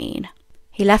washing machine.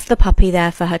 He left the puppy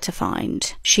there for her to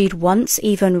find. She'd once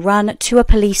even run to a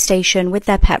police station with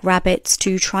their pet rabbits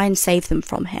to try and save them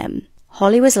from him.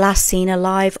 Holly was last seen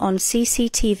alive on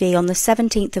CCTV on the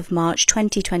 17th of March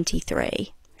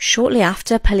 2023. Shortly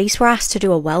after, police were asked to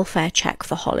do a welfare check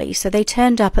for Holly, so they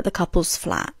turned up at the couple's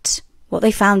flat. What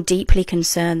they found deeply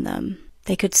concerned them.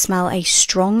 They could smell a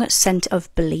strong scent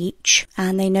of bleach,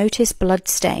 and they noticed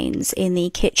bloodstains in the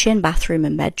kitchen, bathroom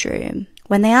and bedroom.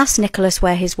 When they asked Nicholas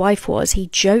where his wife was, he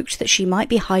joked that she might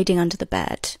be hiding under the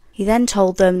bed. He then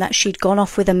told them that she'd gone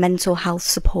off with a mental health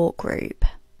support group.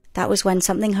 That was when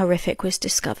something horrific was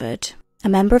discovered. A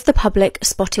member of the public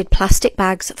spotted plastic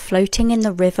bags floating in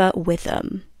the river with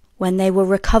them. When they were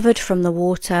recovered from the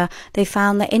water, they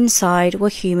found that inside were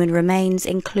human remains,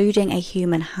 including a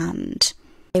human hand.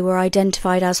 They were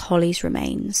identified as Holly's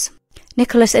remains.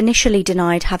 Nicholas initially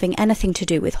denied having anything to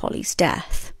do with Holly's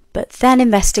death, but then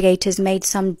investigators made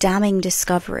some damning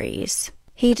discoveries.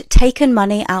 He'd taken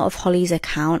money out of Holly's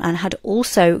account and had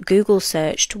also Google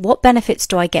searched, "What benefits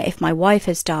do I get if my wife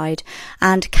has died?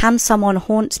 And can someone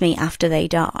haunt me after they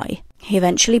die?" He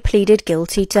eventually pleaded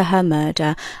guilty to her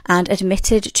murder and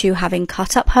admitted to having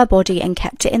cut up her body and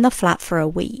kept it in the flat for a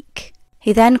week.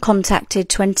 He then contacted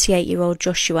 28-year-old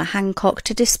Joshua Hancock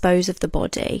to dispose of the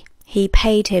body. He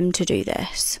paid him to do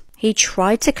this. He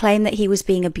tried to claim that he was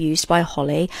being abused by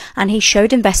Holly, and he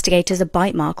showed investigators a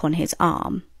bite mark on his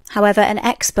arm. However, an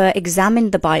expert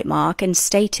examined the bite mark and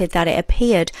stated that it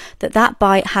appeared that that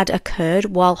bite had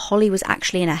occurred while Holly was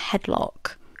actually in a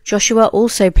headlock. Joshua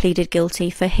also pleaded guilty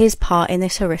for his part in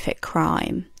this horrific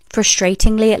crime.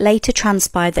 Frustratingly, it later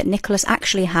transpired that Nicholas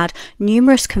actually had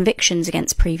numerous convictions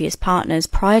against previous partners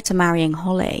prior to marrying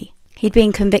Holly. He'd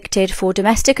been convicted for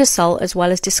domestic assault as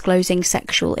well as disclosing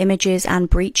sexual images and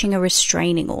breaching a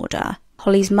restraining order.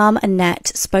 Holly's mum,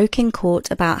 Annette, spoke in court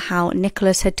about how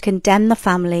Nicholas had condemned the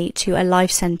family to a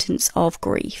life sentence of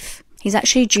grief. He's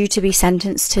actually due to be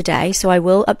sentenced today, so I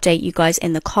will update you guys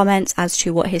in the comments as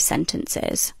to what his sentence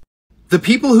is. The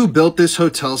people who built this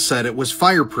hotel said it was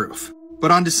fireproof, but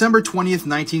on December 20th,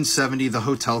 1970, the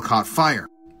hotel caught fire.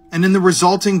 And in the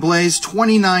resulting blaze,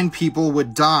 29 people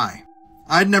would die.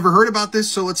 I'd never heard about this,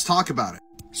 so let's talk about it.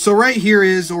 So right here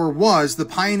is, or was, the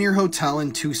Pioneer Hotel in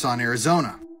Tucson,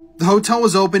 Arizona. The hotel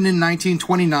was opened in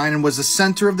 1929 and was the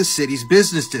center of the city's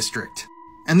business district.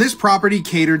 And this property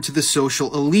catered to the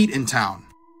social elite in town.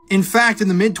 In fact, in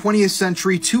the mid-20th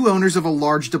century, two owners of a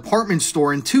large department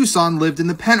store in Tucson lived in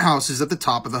the penthouses at the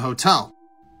top of the hotel.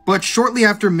 But shortly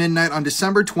after midnight on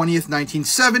December 20th,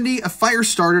 1970, a fire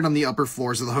started on the upper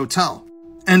floors of the hotel.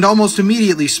 And almost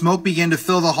immediately, smoke began to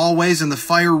fill the hallways and the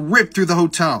fire ripped through the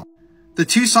hotel. The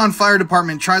Tucson Fire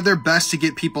Department tried their best to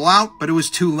get people out, but it was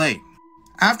too late.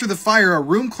 After the fire, a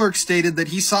room clerk stated that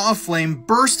he saw a flame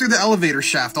burst through the elevator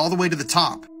shaft all the way to the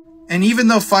top. And even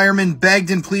though firemen begged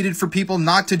and pleaded for people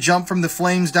not to jump from the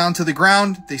flames down to the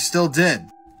ground, they still did.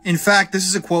 In fact, this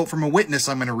is a quote from a witness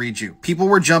I'm going to read you. People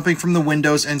were jumping from the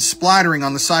windows and splattering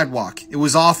on the sidewalk. It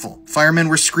was awful. Firemen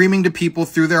were screaming to people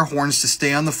through their horns to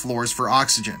stay on the floors for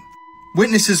oxygen.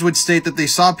 Witnesses would state that they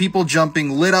saw people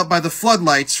jumping lit up by the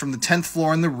floodlights from the 10th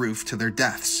floor on the roof to their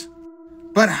deaths.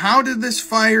 But how did this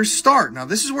fire start? Now,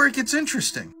 this is where it gets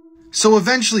interesting. So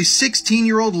eventually,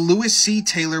 16-year-old Lewis C.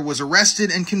 Taylor was arrested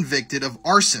and convicted of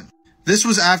arson. This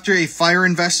was after a fire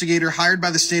investigator hired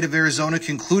by the state of Arizona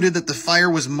concluded that the fire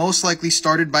was most likely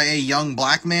started by a young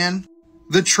black man.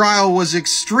 The trial was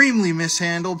extremely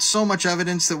mishandled, so much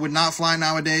evidence that would not fly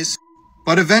nowadays.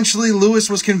 But eventually, Lewis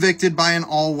was convicted by an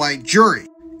all-white jury.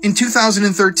 In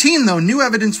 2013, though, new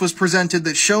evidence was presented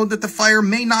that showed that the fire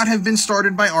may not have been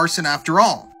started by arson after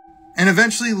all. And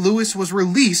eventually, Lewis was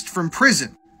released from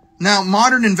prison. Now,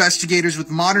 modern investigators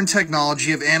with modern technology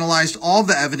have analyzed all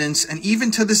the evidence, and even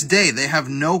to this day, they have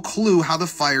no clue how the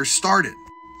fire started.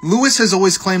 Lewis has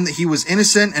always claimed that he was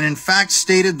innocent, and in fact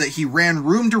stated that he ran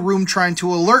room to room trying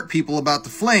to alert people about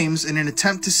the flames in an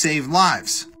attempt to save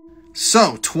lives.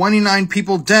 So, 29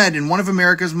 people dead in one of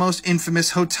America's most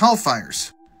infamous hotel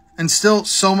fires. And still,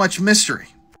 so much mystery.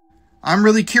 I'm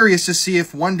really curious to see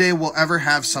if one day we'll ever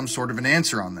have some sort of an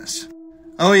answer on this.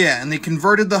 Oh yeah, and they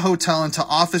converted the hotel into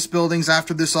office buildings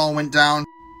after this all went down.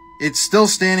 It's still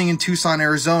standing in Tucson,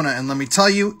 Arizona, and let me tell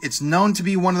you, it's known to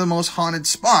be one of the most haunted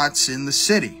spots in the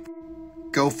city.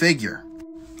 Go figure.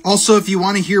 Also, if you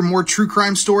want to hear more true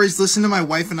crime stories, listen to my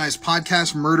wife and I's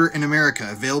podcast, Murder in America,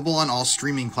 available on all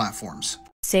streaming platforms.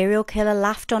 Serial killer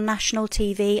laughed on national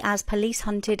TV as police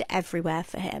hunted everywhere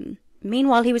for him.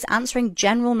 Meanwhile, he was answering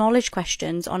general knowledge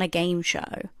questions on a game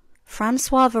show.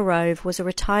 Francois Varove was a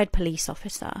retired police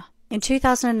officer. In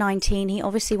 2019, he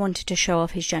obviously wanted to show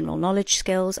off his general knowledge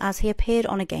skills as he appeared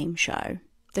on a game show.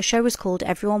 The show was called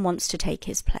Everyone Wants to Take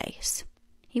His Place.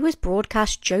 He was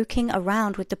broadcast joking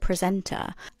around with the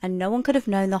presenter, and no one could have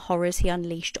known the horrors he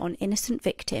unleashed on innocent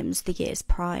victims the years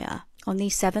prior. On the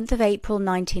 7th of April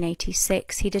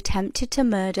 1986, he'd attempted to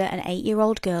murder an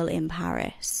 8-year-old girl in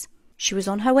Paris. She was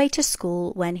on her way to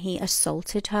school when he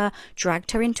assaulted her,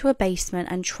 dragged her into a basement,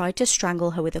 and tried to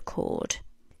strangle her with a cord.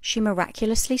 She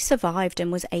miraculously survived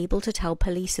and was able to tell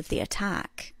police of the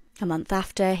attack. A month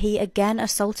after, he again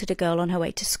assaulted a girl on her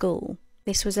way to school.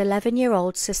 This was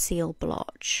 11-year-old Cecile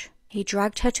Bloch. He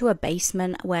dragged her to a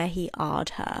basement where he R-ed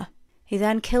her. He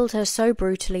then killed her so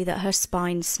brutally that her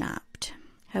spine snapped.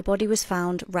 Her body was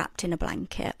found wrapped in a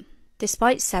blanket.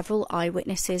 Despite several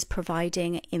eyewitnesses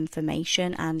providing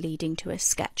information and leading to a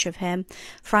sketch of him,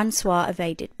 Francois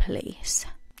evaded police.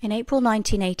 In April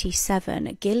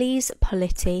 1987, Gilles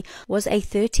Politti was a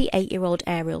 38-year-old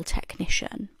aerial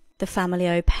technician. The family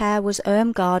au pair was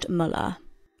Irmgard Muller.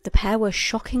 The pair were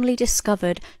shockingly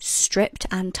discovered, stripped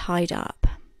and tied up.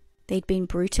 They'd been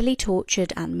brutally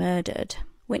tortured and murdered.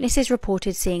 Witnesses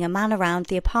reported seeing a man around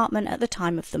the apartment at the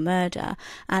time of the murder,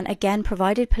 and again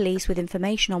provided police with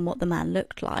information on what the man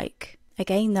looked like.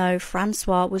 Again, though,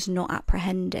 Francois was not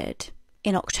apprehended.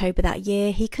 In October that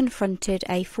year, he confronted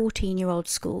a 14-year-old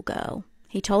schoolgirl.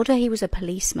 He told her he was a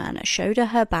policeman, showed her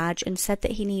her badge, and said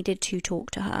that he needed to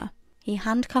talk to her. He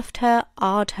handcuffed her,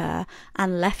 R-ed her,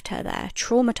 and left her there,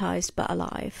 traumatized but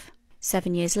alive.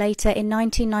 7 years later, in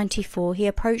 1994, he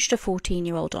approached a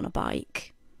 14-year-old on a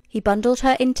bike. He bundled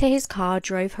her into his car,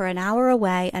 drove her an hour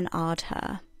away, and R-ed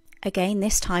her. Again,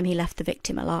 this time he left the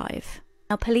victim alive.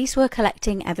 Now, police were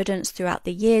collecting evidence throughout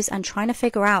the years and trying to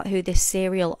figure out who this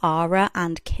serial R-er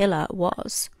and killer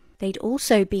was. They'd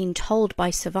also been told by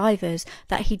survivors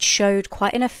that he'd showed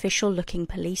quite an official-looking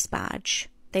police badge.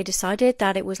 They decided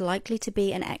that it was likely to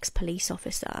be an ex-police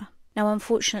officer. Now,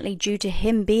 unfortunately, due to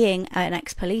him being an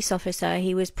ex-police officer,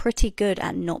 he was pretty good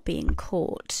at not being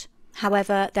caught.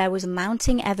 However, there was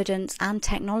mounting evidence and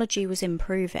technology was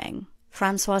improving.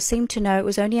 Francois seemed to know it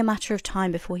was only a matter of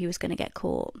time before he was going to get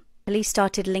caught. Police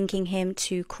started linking him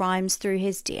to crimes through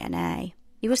his DNA.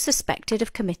 He was suspected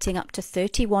of committing up to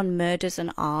 31 murders and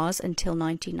Rs until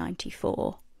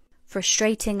 1994.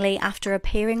 Frustratingly, after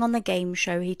appearing on the game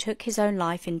show, he took his own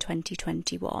life in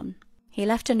 2021. He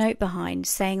left a note behind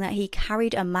saying that he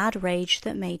carried a mad rage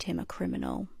that made him a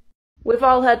criminal. We've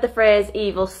all heard the phrase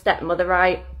evil stepmother,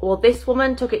 right? Well, this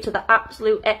woman took it to the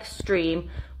absolute extreme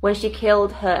when she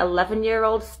killed her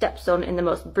 11-year-old stepson in the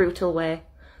most brutal way.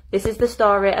 This is the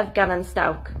story of Gannon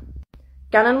Stauch.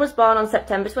 Gannon was born on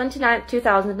September 29,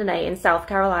 2008 in South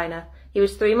Carolina. He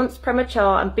was 3 months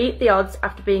premature and beat the odds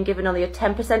after being given only a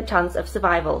 10% chance of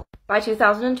survival. By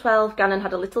 2012, Gannon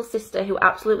had a little sister who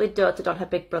absolutely doted on her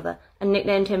big brother and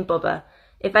nicknamed him Bubba.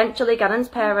 Eventually, Gannon's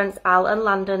parents, Al and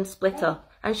Landon, split up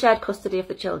and shared custody of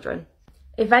the children.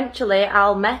 Eventually,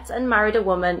 Al met and married a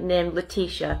woman named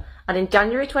Letitia, and in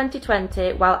January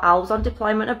 2020, while Al was on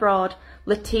deployment abroad,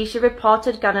 Letitia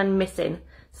reported Gannon missing,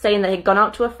 saying that he'd gone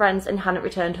out to her friends and hadn't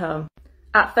returned home.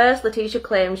 At first, Letitia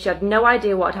claimed she had no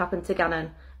idea what had happened to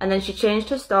Gannon, and then she changed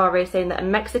her story, saying that a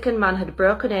Mexican man had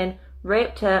broken in,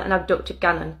 raped her and abducted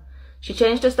Gannon. She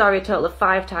changed her story a total of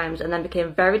 5 times and then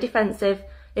became very defensive,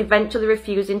 eventually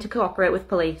refusing to cooperate with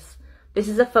police. This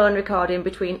is a phone recording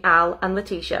between Al and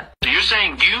Letitia. So you're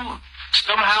saying you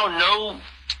somehow know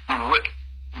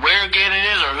where Gannon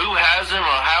is or who has him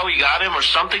or how he got him or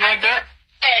something like that?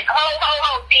 Ho, ho,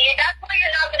 ho. See, that's why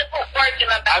you're not going to put words in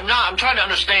my mouth. I'm trying to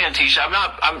understand, Tisha.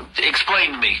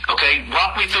 Explain to me, okay?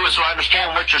 Walk me through it so I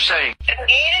understand what you're saying. The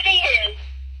community is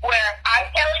where I'm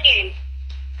telling you,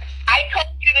 I told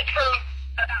you the truth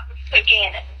about Mr.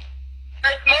 Gannon.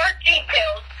 There's more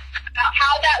details about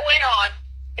how that went on.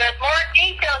 There's more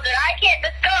details that I can't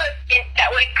discuss that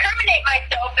would incriminate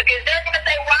myself because they're going to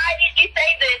say, why did you say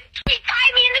this? He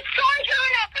tied me in the storage room.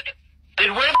 And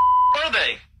where the were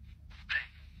they?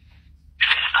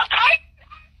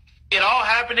 It all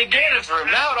happened in Gannon's room.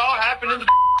 Now it all happened in the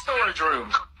storage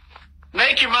room.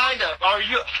 Make your mind up.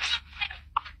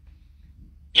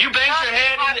 You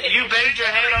banged your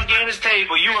head on Gannon's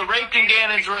table. You were raped in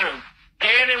Gannon's room.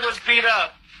 Gannon was beat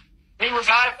up. He was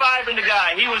high-fiving the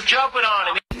guy. He was jumping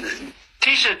on him.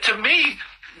 Tisha, to me,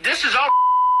 this is all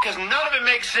because none of it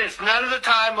makes sense. None of the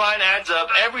timeline adds up.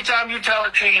 Every time you tell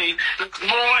it to me, it's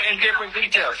more and different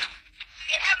details.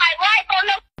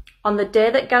 On the day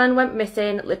that Gannon went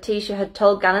missing, Letitia had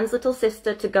told Gannon's little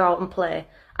sister to go out and play,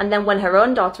 and then when her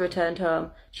own daughter returned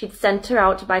home, she'd sent her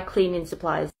out to buy cleaning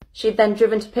supplies. She'd then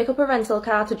driven to pick up a rental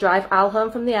car to drive Al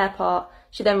home from the airport.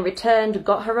 She then returned,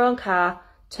 got her own car,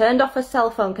 turned off her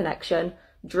cell phone connection,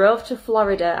 drove to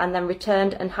Florida, and then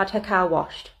returned and had her car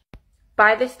washed.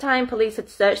 By this time, police had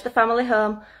searched the family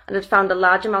home and had found a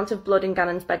large amount of blood in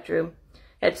Gannon's bedroom.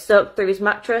 It had soaked through his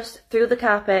mattress, through the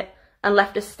carpet, and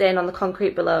left a stain on the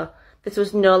concrete below. This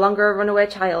was no longer a runaway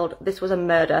child, this was a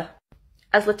murder.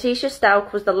 As Letitia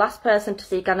Stauch was the last person to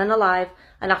see Gannon alive,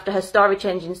 and after her story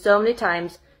changing so many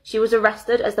times, she was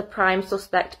arrested as the prime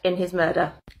suspect in his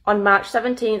murder. On March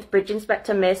 17th, Bridge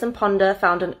Inspector Mason Ponder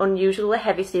found an unusually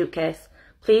heavy suitcase.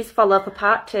 Please follow for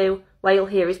part 2, where you'll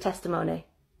hear his testimony.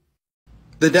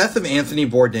 The death of Anthony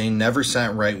Bourdain never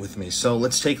sat right with me, so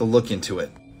let's take a look into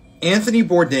it. Anthony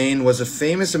Bourdain was a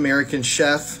famous American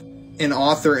chef, an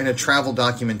author, and a travel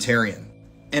documentarian.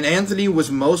 And Anthony was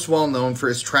most well known for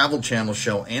his travel channel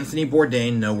show, Anthony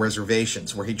Bourdain No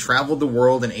Reservations, where he traveled the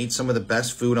world and ate some of the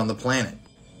best food on the planet.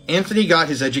 Anthony got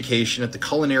his education at the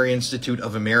Culinary Institute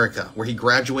of America, where he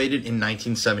graduated in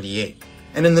 1978.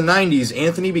 And in the 90s,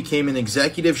 Anthony became an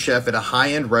executive chef at a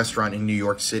high-end restaurant in New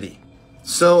York City.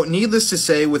 So, needless to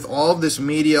say, with all of this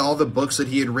media, all the books that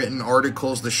he had written,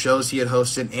 articles, the shows he had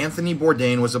hosted, Anthony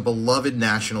Bourdain was a beloved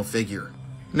national figure.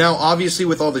 Now, obviously,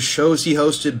 with all the shows he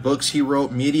hosted, books he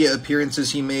wrote, media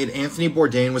appearances he made, Anthony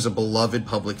Bourdain was a beloved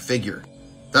public figure.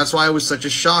 That's why it was such a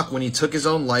shock when he took his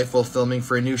own life while filming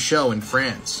for a new show in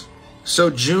France. So,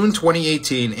 June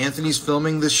 2018, Anthony's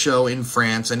filming this show in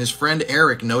France, and his friend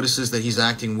Eric notices that he's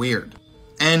acting weird.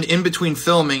 And in between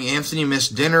filming, Anthony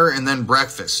missed dinner and then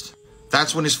breakfast.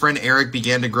 That's when his friend Eric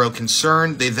began to grow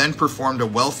concerned. They then performed a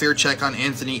welfare check on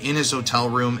Anthony in his hotel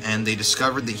room, and they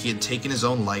discovered that he had taken his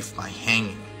own life by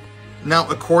hanging. Now,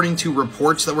 according to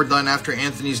reports that were done after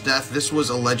Anthony's death, this was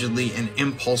allegedly an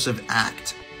impulsive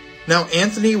act. Now,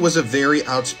 Anthony was a very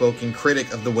outspoken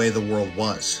critic of the way the world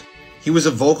was. He was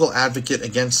a vocal advocate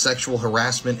against sexual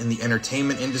harassment in the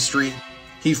entertainment industry.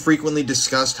 He frequently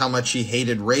discussed how much he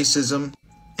hated racism.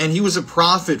 And he was a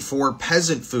prophet for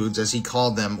peasant foods, as he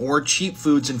called them, or cheap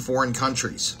foods in foreign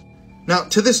countries. Now,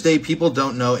 to this day, people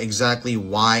don't know exactly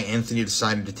why Anthony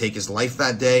decided to take his life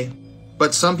that day,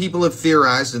 but some people have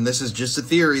theorized, and this is just a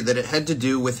theory, that it had to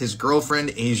do with his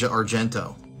girlfriend, Asia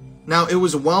Argento. Now, it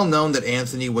was well known that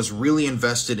Anthony was really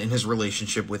invested in his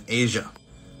relationship with Asia,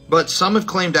 but some have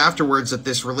claimed afterwards that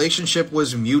this relationship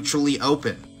was mutually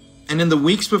open. And in the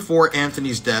weeks before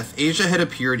Anthony's death, Asia had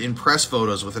appeared in press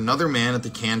photos with another man at the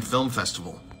Cannes Film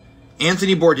Festival.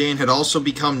 Anthony Bourdain had also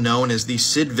become known as the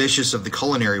Sid Vicious of the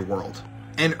culinary world.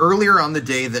 And earlier on the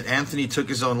day that Anthony took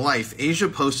his own life, Asia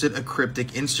posted a cryptic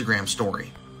Instagram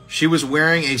story. She was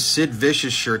wearing a Sid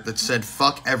Vicious shirt that said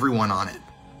 "fuck everyone" on it.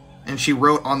 And she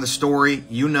wrote on the story,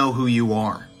 "You know who you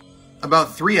are."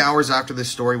 About 3 hours after this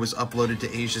story was uploaded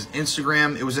to Asia's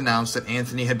Instagram, it was announced that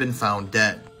Anthony had been found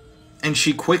dead. And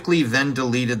she quickly then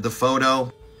deleted the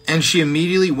photo, and she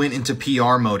immediately went into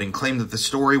PR mode and claimed that the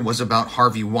story was about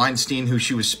Harvey Weinstein, who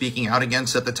she was speaking out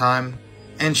against at the time.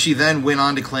 And she then went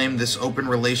on to claim this open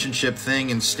relationship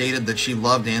thing and stated that she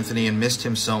loved Anthony and missed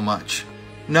him so much.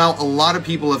 Now, a lot of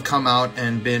people have come out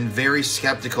and been very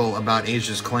skeptical about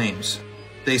Asia's claims.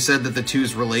 They said that the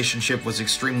two's relationship was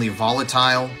extremely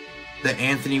volatile, that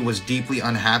Anthony was deeply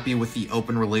unhappy with the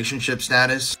open relationship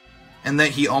status, and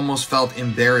that he almost felt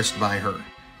embarrassed by her.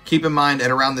 Keep in mind, at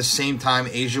around the same time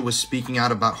Asia was speaking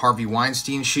out about Harvey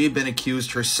Weinstein, she had been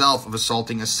accused herself of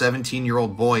assaulting a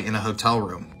 17-year-old boy in a hotel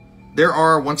room. There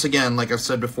are, once again, like I've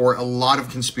said before, a lot of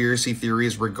conspiracy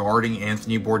theories regarding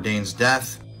Anthony Bourdain's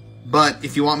death, but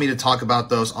if you want me to talk about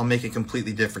those, I'll make a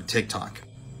completely different TikTok.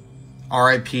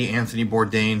 R.I.P. Anthony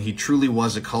Bourdain. He truly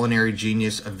was a culinary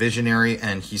genius, a visionary,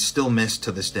 and he's still missed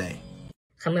to this day.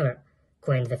 However,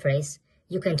 coined the phrase,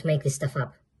 "You can't make this stuff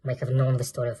up," might have known the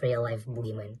story of real-life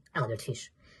boogeyman, Albert Fish.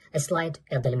 A slight,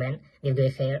 elderly man with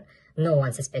grey hair, no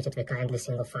one suspected the kindly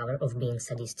single father of being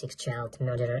sadistic child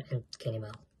murderer and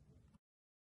cannibal.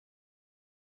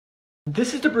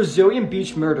 This is the Brazilian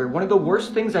beach murder, one of the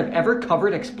worst things I've ever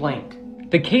covered explained.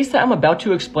 The case that I'm about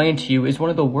to explain to you is one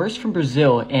of the worst from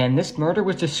Brazil, and this murder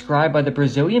was described by the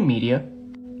Brazilian media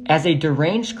as a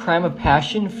deranged crime of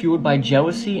passion fueled by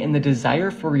jealousy and the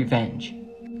desire for revenge.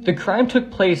 The crime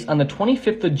took place on the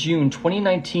 25th of June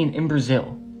 2019 in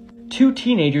Brazil. Two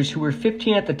teenagers who were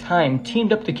 15 at the time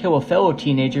teamed up to kill a fellow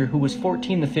teenager who was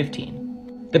 14 to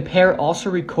 15. The pair also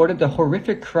recorded the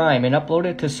horrific crime and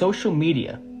uploaded it to social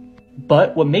media.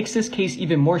 But what makes this case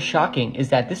even more shocking is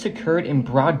that this occurred in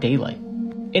broad daylight,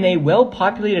 in a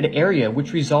well-populated area,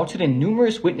 which resulted in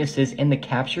numerous witnesses and the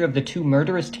capture of the two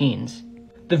murderous teens.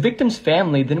 The victim's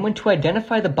family then went to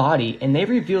identify the body, and they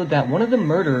revealed that one of the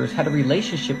murderers had a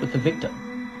relationship with the victim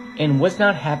and was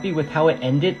not happy with how it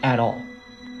ended at all,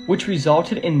 which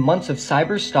resulted in months of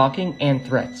cyber stalking and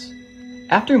threats.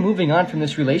 After moving on from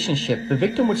this relationship, the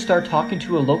victim would start talking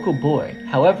to a local boy.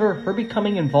 However, her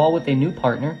becoming involved with a new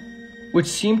partner, which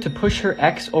seemed to push her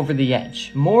ex over the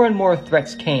edge. More and more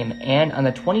threats came, and on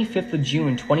the 25th of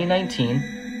June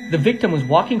 2019, the victim was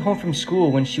walking home from school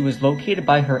when she was located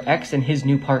by her ex and his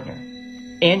new partner.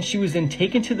 And she was then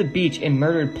taken to the beach and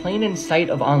murdered plain in sight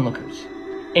of onlookers.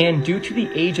 And due to the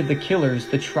age of the killers,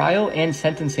 the trial and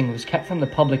sentencing was kept from the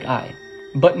public eye.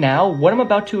 But now, what I'm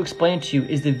about to explain to you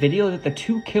is the video that the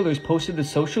two killers posted to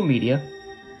social media,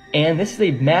 and this is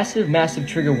a massive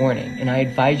trigger warning, and I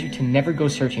advise you to never go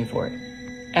searching for it.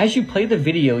 As you play the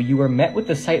video, you are met with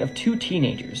the sight of two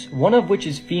teenagers, one of which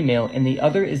is female and the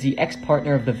other is the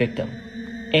ex-partner of the victim.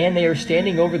 And they are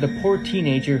standing over the poor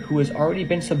teenager who has already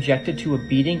been subjected to a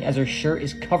beating as her shirt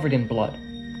is covered in blood.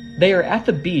 They are at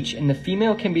the beach and the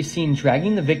female can be seen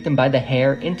dragging the victim by the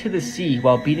hair into the sea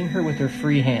while beating her with her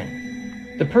free hand.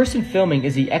 The person filming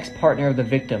is the ex-partner of the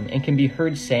victim and can be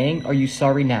heard saying, "Are you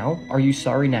sorry now? Are you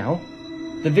sorry now?"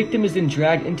 The victim is then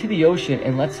dragged into the ocean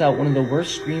and lets out one of the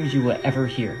worst screams you will ever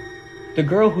hear. The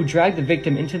girl who dragged the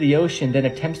victim into the ocean then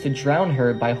attempts to drown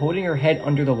her by holding her head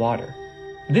under the water.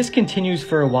 This continues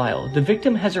for a while. The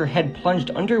victim has her head plunged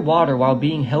underwater while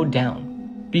being held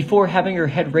down, before having her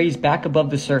head raised back above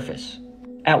the surface.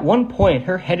 At one point,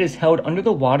 her head is held under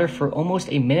the water for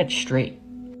almost a minute straight.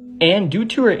 And due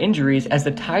to her injuries, as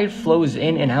the tide flows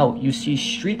in and out, you see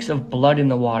streaks of blood in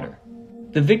the water.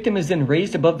 The victim is then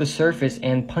raised above the surface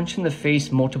and punched in the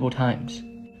face multiple times.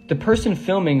 The person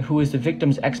filming, who is the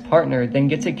victim's ex-partner, then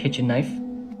gets a kitchen knife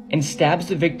and stabs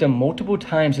the victim multiple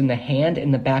times in the hand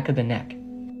and the back of the neck.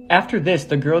 After this,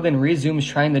 the girl then resumes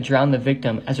trying to drown the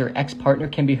victim as her ex-partner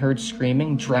can be heard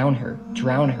screaming, "Drown her,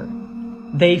 drown her."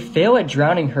 They fail at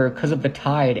drowning her because of the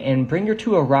tide and bring her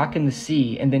to a rock in the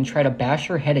sea and then try to bash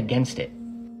her head against it.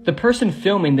 The person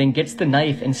filming then gets the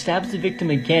knife and stabs the victim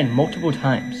again multiple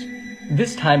times.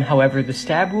 This time, however, the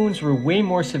stab wounds were way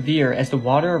more severe as the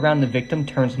water around the victim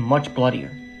turns much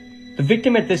bloodier. The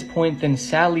victim at this point then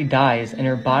sadly dies and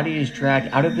her body is dragged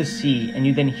out of the sea, and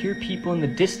you then hear people in the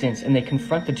distance and they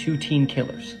confront the two teen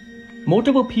killers.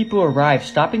 Multiple people arrive,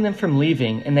 stopping them from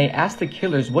leaving, and they ask the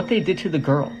killers what they did to the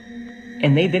girl.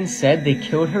 And they then said they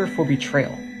killed her for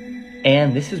betrayal.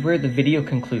 And this is where the video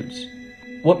concludes.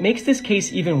 What makes this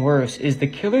case even worse is the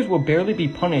killers will barely be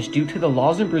punished due to the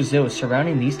laws in Brazil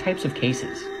surrounding these types of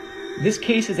cases. This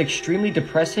case is extremely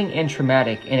depressing and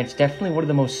traumatic, and it's definitely one of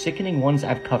the most sickening ones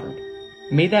I've covered.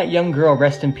 May that young girl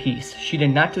rest in peace. She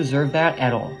did not deserve that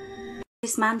at all.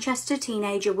 This Manchester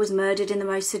teenager was murdered in the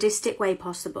most sadistic way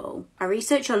possible. I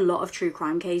research a lot of true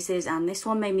crime cases, and this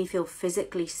one made me feel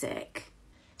physically sick.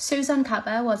 Susan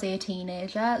Capper was a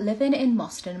teenager living in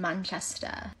Moston,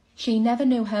 Manchester. She never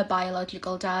knew her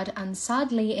biological dad, and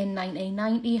sadly in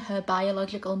 1990 her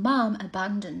biological mum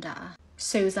abandoned her.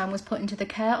 Susan was put into the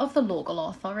care of the local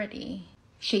authority.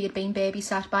 She had been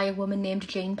babysat by a woman named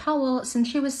Jane Powell since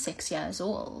she was 6 years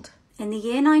old. In the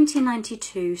year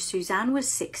 1992, Suzanne was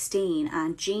 16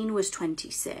 and Jean was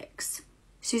 26.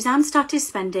 Suzanne started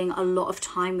spending a lot of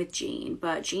time with Jean,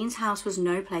 but Jean's house was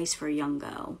no place for a young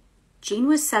girl. Jean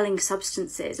was selling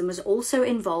substances and was also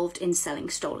involved in selling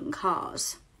stolen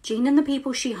cars. Jean and the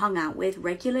people she hung out with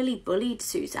regularly bullied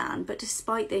Suzanne, but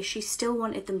despite this, she still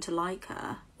wanted them to like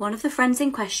her. One of the friends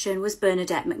in question was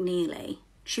Bernadette McNeely.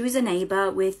 She was a neighbour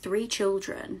with 3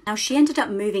 children. Now, she ended up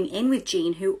moving in with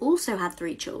Jean, who also had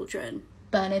 3 children.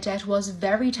 Bernadette was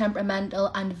very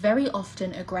temperamental and very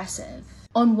often aggressive.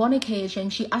 On one occasion,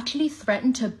 she actually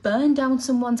threatened to burn down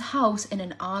someone's house in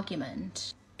an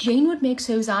argument. Jean would make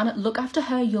Suzanne look after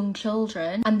her young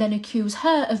children and then accuse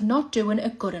her of not doing a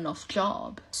good enough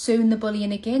job. Soon the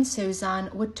bullying against Suzanne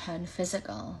would turn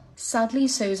physical. Sadly,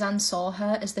 Suzanne saw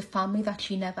her as the family that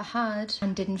she never had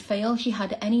and didn't feel she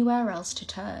had anywhere else to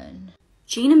turn.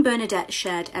 Jean and Bernadette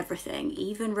shared everything,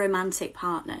 even romantic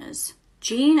partners.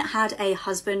 Jean had a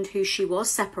husband who she was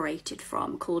separated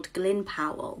from called Glyn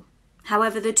Powell.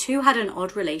 However, the two had an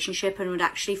odd relationship and would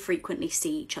actually frequently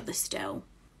see each other still.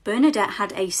 Bernadette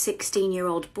had a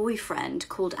 16-year-old boyfriend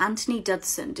called Anthony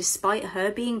Dudson, despite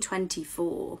her being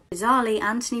 24. Bizarrely,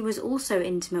 Anthony was also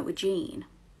intimate with Jean.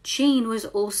 Jean was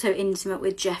also intimate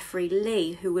with Jeffrey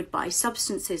Lee, who would buy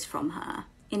substances from her.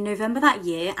 In November that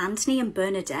year, Anthony and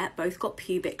Bernadette both got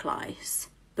pubic lice.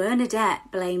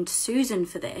 Bernadette blamed Susan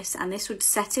for this, and this would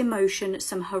set in motion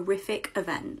some horrific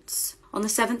events. On the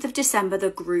 7th of December,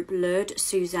 the group lured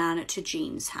Suzanne to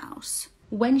Jean's house.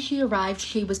 When she arrived,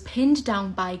 she was pinned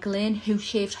down by Glyn, who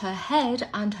shaved her head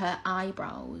and her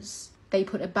eyebrows. They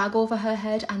put a bag over her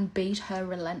head and beat her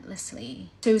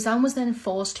relentlessly. Suzanne was then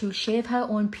forced to shave her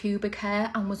own pubic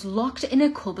hair and was locked in a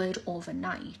cupboard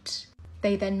overnight.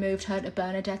 They then moved her to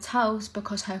Bernadette's house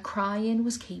because her crying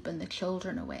was keeping the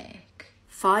children awake.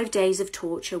 5 days of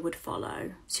torture would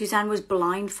follow. Suzanne was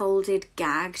blindfolded,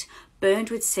 gagged, burned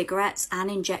with cigarettes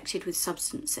and injected with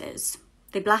substances.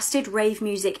 They blasted rave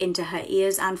music into her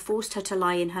ears and forced her to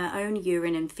lie in her own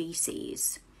urine and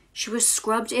feces. She was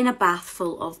scrubbed in a bath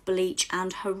full of bleach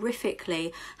and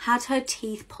horrifically had her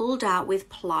teeth pulled out with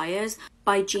pliers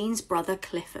by Jean's brother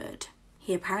Clifford.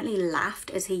 He apparently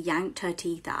laughed as he yanked her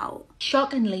teeth out.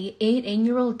 Shockingly,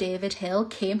 18-year-old David Hill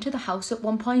came to the house at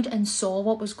one point and saw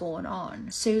what was going on.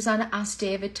 Suzanne asked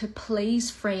David to please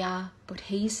free her, but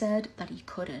he said that he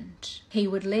couldn't. He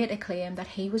would later claim that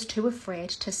he was too afraid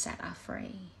to set her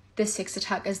free. The 6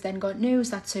 attackers then got news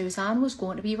that Suzanne was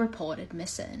going to be reported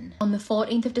missing. On the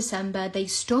 14th of December, they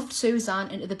stuffed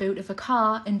Suzanne into the boot of a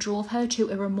car and drove her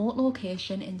to a remote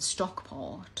location in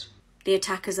Stockport. The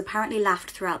attackers apparently laughed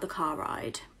throughout the car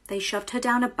ride. They shoved her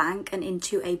down a bank and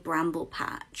into a bramble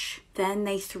patch. Then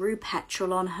they threw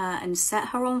petrol on her and set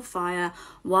her on fire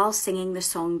while singing the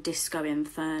song Disco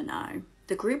Inferno.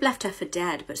 The group left her for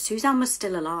dead, but Suzanne was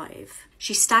still alive.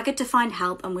 She staggered to find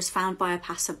help and was found by a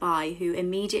passerby who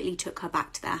immediately took her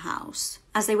back to their house.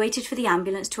 As they waited for the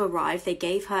ambulance to arrive, they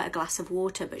gave her a glass of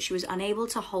water, but she was unable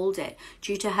to hold it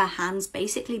due to her hands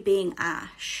basically being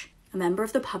ash. A member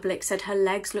of the public said her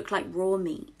legs looked like raw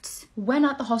meat. When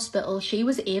at the hospital, she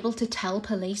was able to tell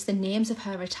police the names of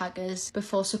her attackers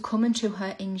before succumbing to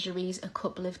her injuries a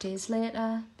couple of days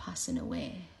later, passing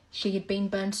away. She had been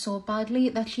burnt so badly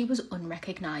that she was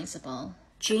unrecognisable.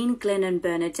 Jean, Glyn and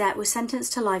Bernadette were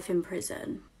sentenced to life in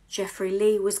prison. Jeffrey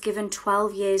Lee was given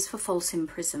 12 years for false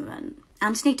imprisonment.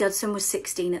 Anthony Dudson was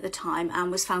 16 at the time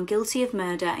and was found guilty of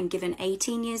murder and given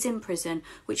 18 years in prison,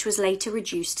 which was later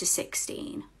reduced to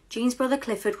 16. Jean's brother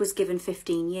Clifford was given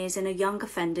 15 years in a young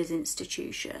offenders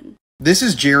institution. This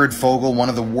is Jared Fogle, one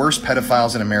of the worst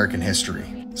pedophiles in American history.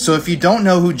 So if you don't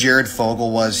know who Jared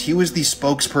Fogle was, he was the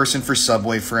spokesperson for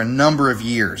Subway for a number of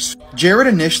years. Jared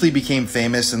initially became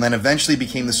famous and then eventually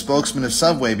became the spokesman of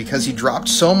Subway because he dropped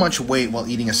so much weight while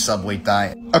eating a Subway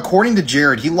diet. According to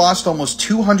Jared, he lost almost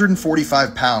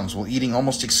 245 pounds while eating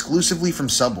almost exclusively from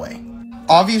Subway.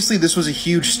 Obviously, this was a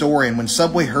huge story, and when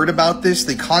Subway heard about this,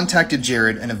 they contacted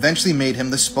Jared and eventually made him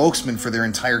the spokesman for their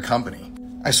entire company.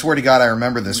 I swear to God, I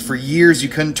remember this. For years, you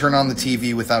couldn't turn on the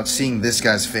TV without seeing this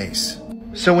guy's face.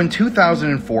 So in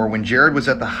 2004, when Jared was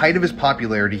at the height of his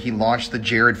popularity, he launched the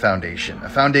Jared Foundation, a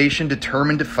foundation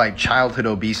determined to fight childhood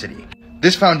obesity.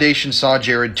 This foundation saw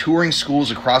Jared touring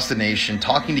schools across the nation,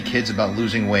 talking to kids about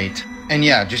losing weight, and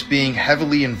yeah, just being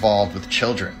heavily involved with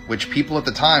children, which people at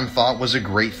the time thought was a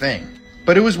great thing.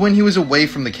 But it was when he was away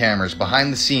from the cameras,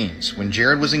 behind the scenes, when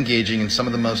Jared was engaging in some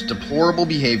of the most deplorable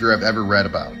behavior I've ever read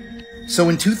about. So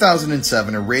in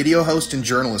 2007, a radio host and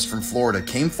journalist from Florida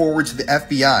came forward to the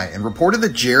FBI and reported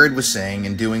that Jared was saying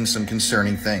and doing some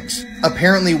concerning things.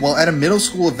 Apparently, while at a middle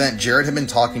school event, Jared had been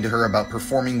talking to her about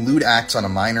performing lewd acts on a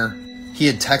minor. He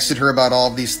had texted her about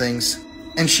all of these things,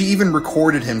 and she even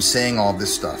recorded him saying all of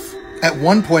this stuff. At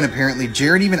one point, apparently,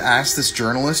 Jared even asked this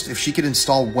journalist if she could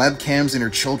install webcams in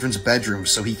her children's bedrooms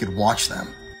so he could watch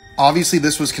them. Obviously,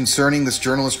 this was concerning. This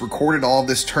journalist recorded all of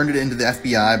this, turned it into the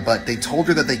FBI, but they told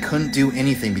her that they couldn't do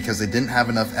anything because they didn't have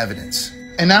enough evidence.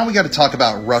 And now we got to talk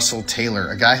about Russell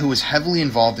Taylor, a guy who was heavily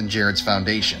involved in Jared's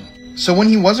foundation. So when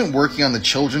he wasn't working on the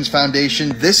Children's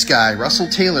Foundation, this guy, Russell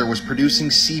Taylor, was producing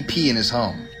CP in his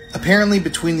home. Apparently,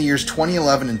 between the years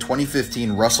 2011 and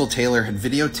 2015, Russell Taylor had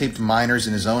videotaped minors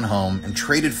in his own home and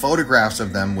traded photographs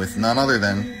of them with none other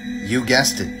than, you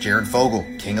guessed it, Jared Fogle,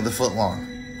 king of the footlong.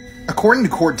 According to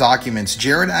court documents,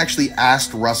 Jared actually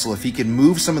asked Russell if he could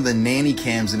move some of the nanny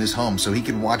cams in his home so he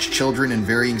could watch children in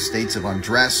varying states of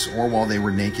undress or while they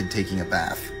were naked taking a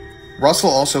bath. Russell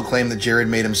also claimed that Jared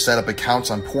made him set up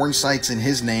accounts on porn sites in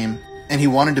his name, and he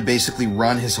wanted to basically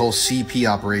run his whole CP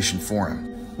operation for him.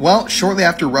 Well, shortly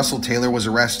after Russell Taylor was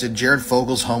arrested, Jared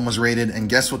Fogle's home was raided, and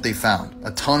guess what they found?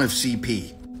 A ton of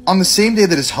CP. On the same day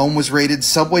that his home was raided,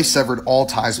 Subway severed all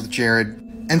ties with Jared,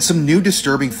 and some new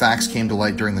disturbing facts came to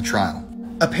light during the trial.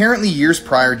 Apparently, years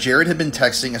prior, Jared had been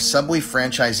texting a Subway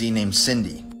franchisee named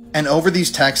Cindy, and over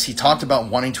these texts, he talked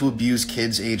about wanting to abuse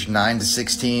kids aged 9 to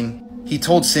 16. He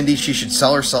told Cindy she should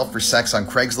sell herself for sex on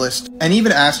Craigslist, and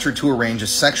even asked her to arrange a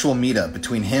sexual meetup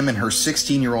between him and her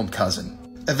 16-year-old cousin.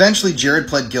 Eventually, Jared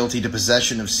pled guilty to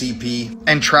possession of CP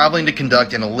and traveling to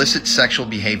conduct an illicit sexual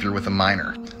behavior with a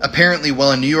minor. Apparently,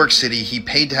 while in New York City, he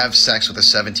paid to have sex with a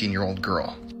 17-year-old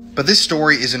girl. But this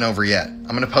story isn't over yet. I'm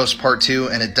going to post part 2,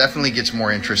 and it definitely gets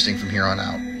more interesting from here on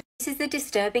out. This is the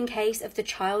disturbing case of the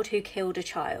child who killed a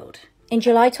child. In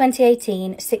July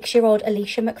 2018, 6-year-old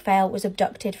Alicia McPhail was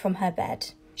abducted from her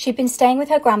bed. She'd been staying with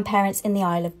her grandparents in the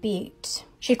Isle of Bute.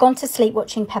 She'd gone to sleep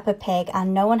watching Peppa Pig,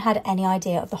 and no one had any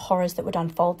idea of the horrors that would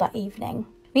unfold that evening.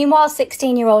 Meanwhile,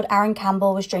 16-year-old Aaron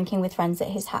Campbell was drinking with friends at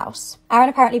his house. Aaron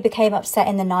apparently became upset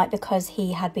in the night because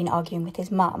he had been arguing with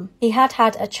his mum. He had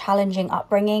had a challenging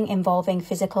upbringing involving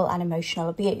physical and emotional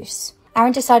abuse.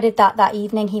 Aaron decided that that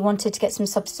evening he wanted to get some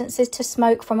substances to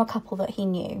smoke from a couple that he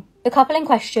knew. The couple in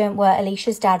question were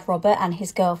Alicia's dad, Robert, and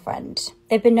his girlfriend.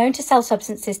 They'd been known to sell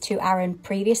substances to Aaron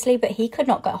previously, but he could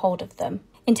not get hold of them.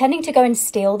 Intending to go and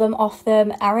steal them off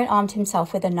them, Aaron armed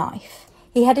himself with a knife.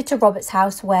 He headed to Robert's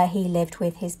house where he lived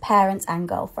with his parents and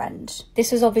girlfriend.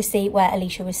 This was obviously where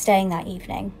Alicia was staying that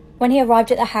evening. When he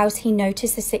arrived at the house, he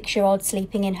noticed the 6-year-old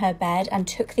sleeping in her bed and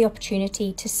took the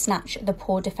opportunity to snatch the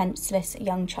poor defenseless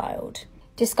young child.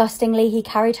 Disgustingly, he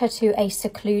carried her to a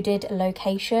secluded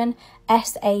location,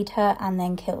 SA'd her, and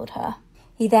then killed her.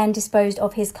 He then disposed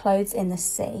of his clothes in the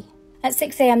sea. At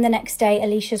 6 a.m. the next day,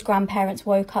 Alicia's grandparents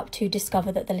woke up to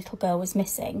discover that the little girl was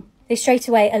missing. They straight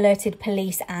away alerted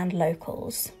police and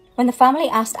locals. When the family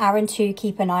asked Aaron to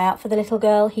keep an eye out for the little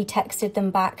girl, he texted them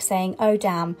back saying, "Oh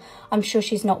damn, I'm sure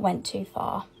she's not went too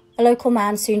far." A local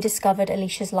man soon discovered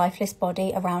Alicia's lifeless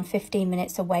body around 15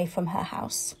 minutes away from her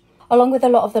house. Along with a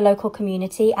lot of the local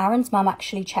community, Aaron's mum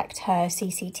actually checked her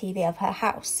CCTV of her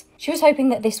house. She was hoping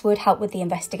that this would help with the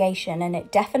investigation, and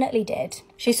it definitely did.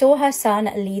 She saw her son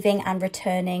leaving and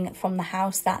returning from the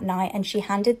house that night, and she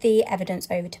handed the evidence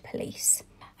over to police.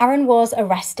 Aaron was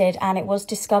arrested, and it was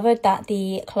discovered that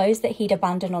the clothes that he'd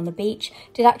abandoned on the beach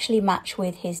did actually match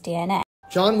with his DNA.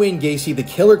 John Wayne Gacy, the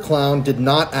killer clown, did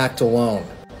not act alone.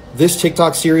 This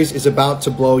TikTok series is about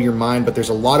to blow your mind, but there's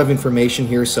a lot of information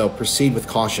here, so proceed with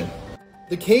caution.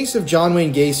 The case of John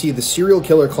Wayne Gacy, the serial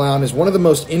killer clown, is one of the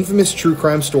most infamous true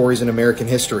crime stories in American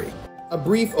history. A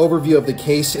brief overview of the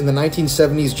case: in the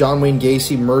 1970s, John Wayne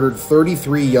Gacy murdered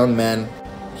 33 young men.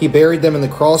 He buried them in the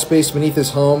crawl space beneath his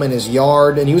home and his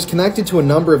yard, and he was connected to a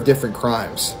number of different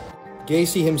crimes.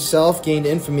 Gacy himself gained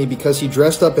infamy because he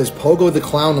dressed up as Pogo the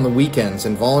Clown on the weekends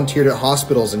and volunteered at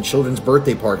hospitals and children's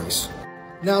birthday parties.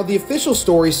 Now, the official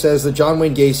story says that John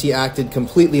Wayne Gacy acted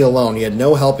completely alone. He had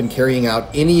no help in carrying out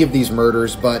any of these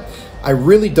murders, but I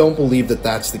really don't believe that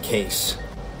that's the case.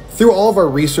 Through all of our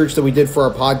research that we did for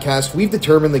our podcast, we've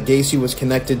determined that Gacy was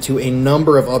connected to a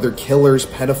number of other killers,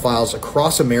 pedophiles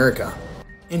across America.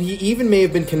 And he even may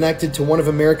have been connected to one of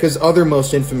America's other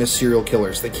most infamous serial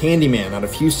killers, the Candyman out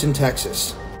of Houston,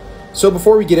 Texas. So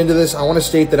before we get into this, I want to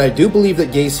state that I do believe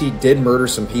that Gacy did murder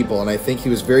some people, and I think he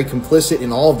was very complicit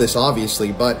in all of this,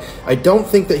 obviously, but I don't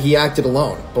think that he acted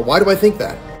alone. But why do I think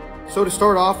that? So to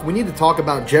start off, we need to talk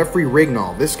about Jeffrey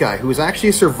Rignall, this guy who was actually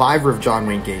a survivor of John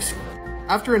Wayne Gacy.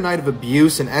 After a night of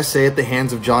abuse and SA at the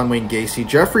hands of John Wayne Gacy,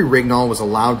 Jeffrey Rignall was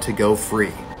allowed to go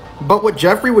free. But what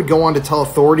Jeffrey would go on to tell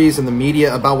authorities and the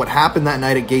media about what happened that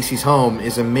night at Gacy's home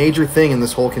is a major thing in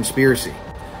this whole conspiracy.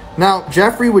 Now,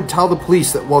 Jeffrey would tell the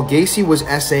police that while Gacy was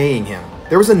SAing him,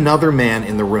 there was another man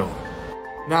in the room.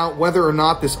 Now, whether or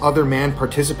not this other man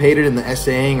participated in the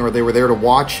SAing or they were there to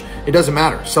watch, it doesn't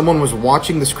matter. Someone was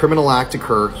watching this criminal act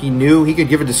occur. He knew he could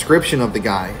give a description of the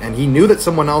guy, and he knew that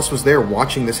someone else was there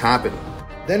watching this happen.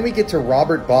 Then we get to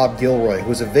Robert Bob Gilroy, who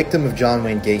was a victim of John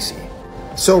Wayne Gacy.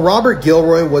 So Robert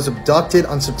Gilroy was abducted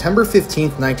on September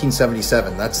 15th,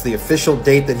 1977. That's the official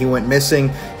date that he went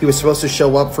missing. He was supposed to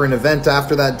show up for an event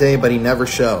after that day, but he never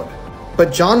showed.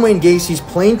 but John Wayne Gacy's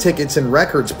plane tickets and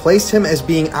records placed him as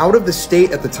being out of the state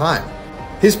at the time.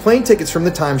 His plane tickets from the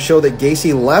time show that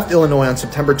Gacy left Illinois on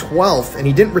September 12th, and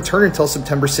he didn't return until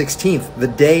September 16th, the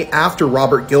day after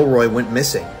Robert Gilroy went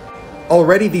missing.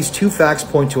 Already, these two facts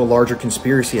point to a larger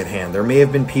conspiracy at hand. There may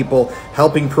have been people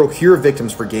helping procure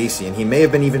victims for Gacy, and he may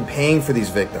have been even paying for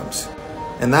these victims.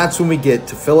 And that's when we get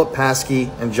to Philip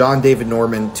Paskey and John David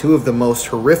Norman, two of the most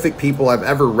horrific people I've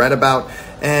ever read about,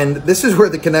 and this is where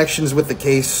the connections with the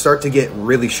case start to get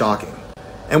really shocking.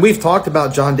 And we've talked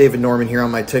about John David Norman here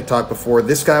on my TikTok before.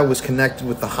 This guy was connected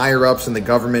with the higher-ups in the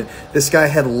government. This guy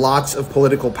had lots of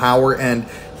political power, and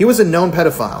he was a known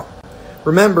pedophile.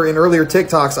 Remember, in earlier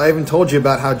TikToks, I even told you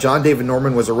about how John David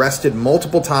Norman was arrested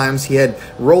multiple times. He had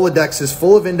Rolodexes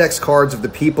full of index cards of the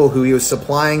people who he was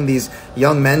supplying these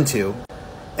young men to.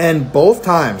 And both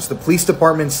times, the police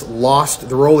departments lost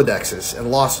the Rolodexes and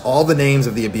lost all the names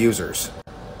of the abusers.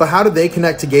 But how did they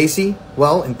connect to Gacy?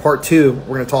 Well, in part 2,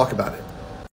 we're going to talk about it.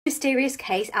 Mysterious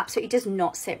case absolutely does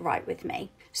not sit right with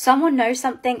me. Someone knows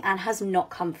something and has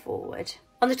not come forward.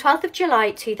 On the 12th of July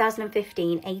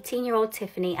 2015, 18-year-old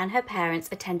Tiffany and her parents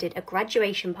attended a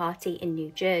graduation party in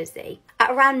New Jersey. At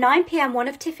around 9 p.m, one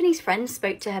of Tiffany's friends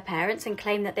spoke to her parents and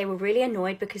claimed that they were really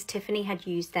annoyed because Tiffany had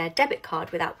used their debit card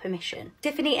without permission.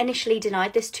 Tiffany initially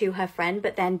denied this to her friend,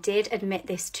 but then did admit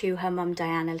this to her mum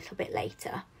Diane a little bit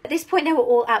later. At this point, they were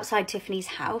all outside Tiffany's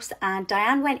house, and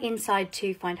Diane went inside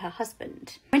to find her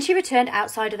husband. When she returned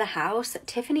outside of the house,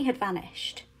 Tiffany had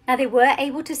vanished. Now, they were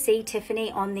able to see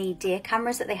Tiffany on the deer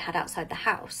cameras that they had outside the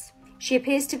house. She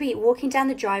appears to be walking down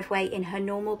the driveway in her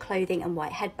normal clothing and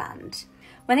white headband.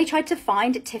 When they tried to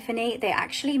find Tiffany, they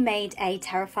actually made a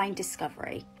terrifying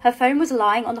discovery. Her phone was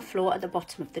lying on the floor at the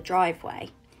bottom of the driveway.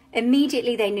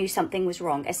 Immediately, they knew something was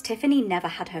wrong, as Tiffany never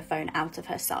had her phone out of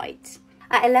her sight.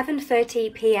 At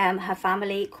 11:30 p.m, her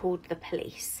family called the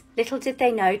police. Little did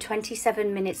they know,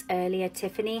 27 minutes earlier,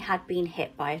 Tiffany had been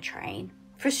hit by a train.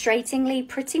 Frustratingly,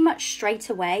 pretty much straight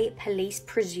away, police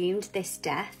presumed this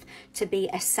death to be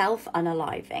a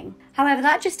self-unaliving. However,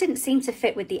 that just didn't seem to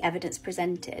fit with the evidence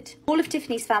presented. All of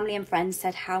Tiffany's family and friends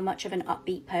said how much of an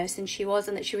upbeat person she was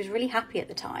and that she was really happy at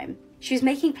the time. She was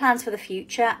making plans for the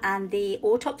future, and the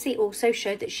autopsy also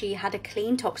showed that she had a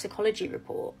clean toxicology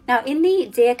report. Now, in the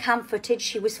deer cam footage,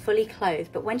 she was fully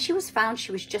clothed, but when she was found,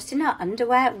 she was just in her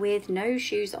underwear with no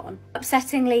shoes on.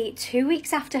 Upsettingly, 2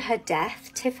 weeks after her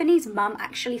death, Tiffany's mum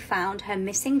actually found her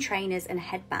missing trainers and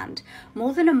headband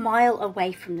more than a mile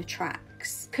away from the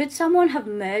tracks. Could someone have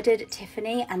murdered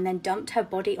Tiffany and then dumped her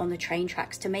body on the train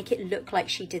tracks to make it look like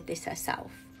she did this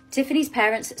herself? Tiffany's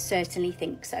parents certainly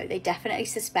think so. They definitely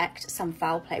suspect some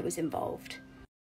foul play was involved.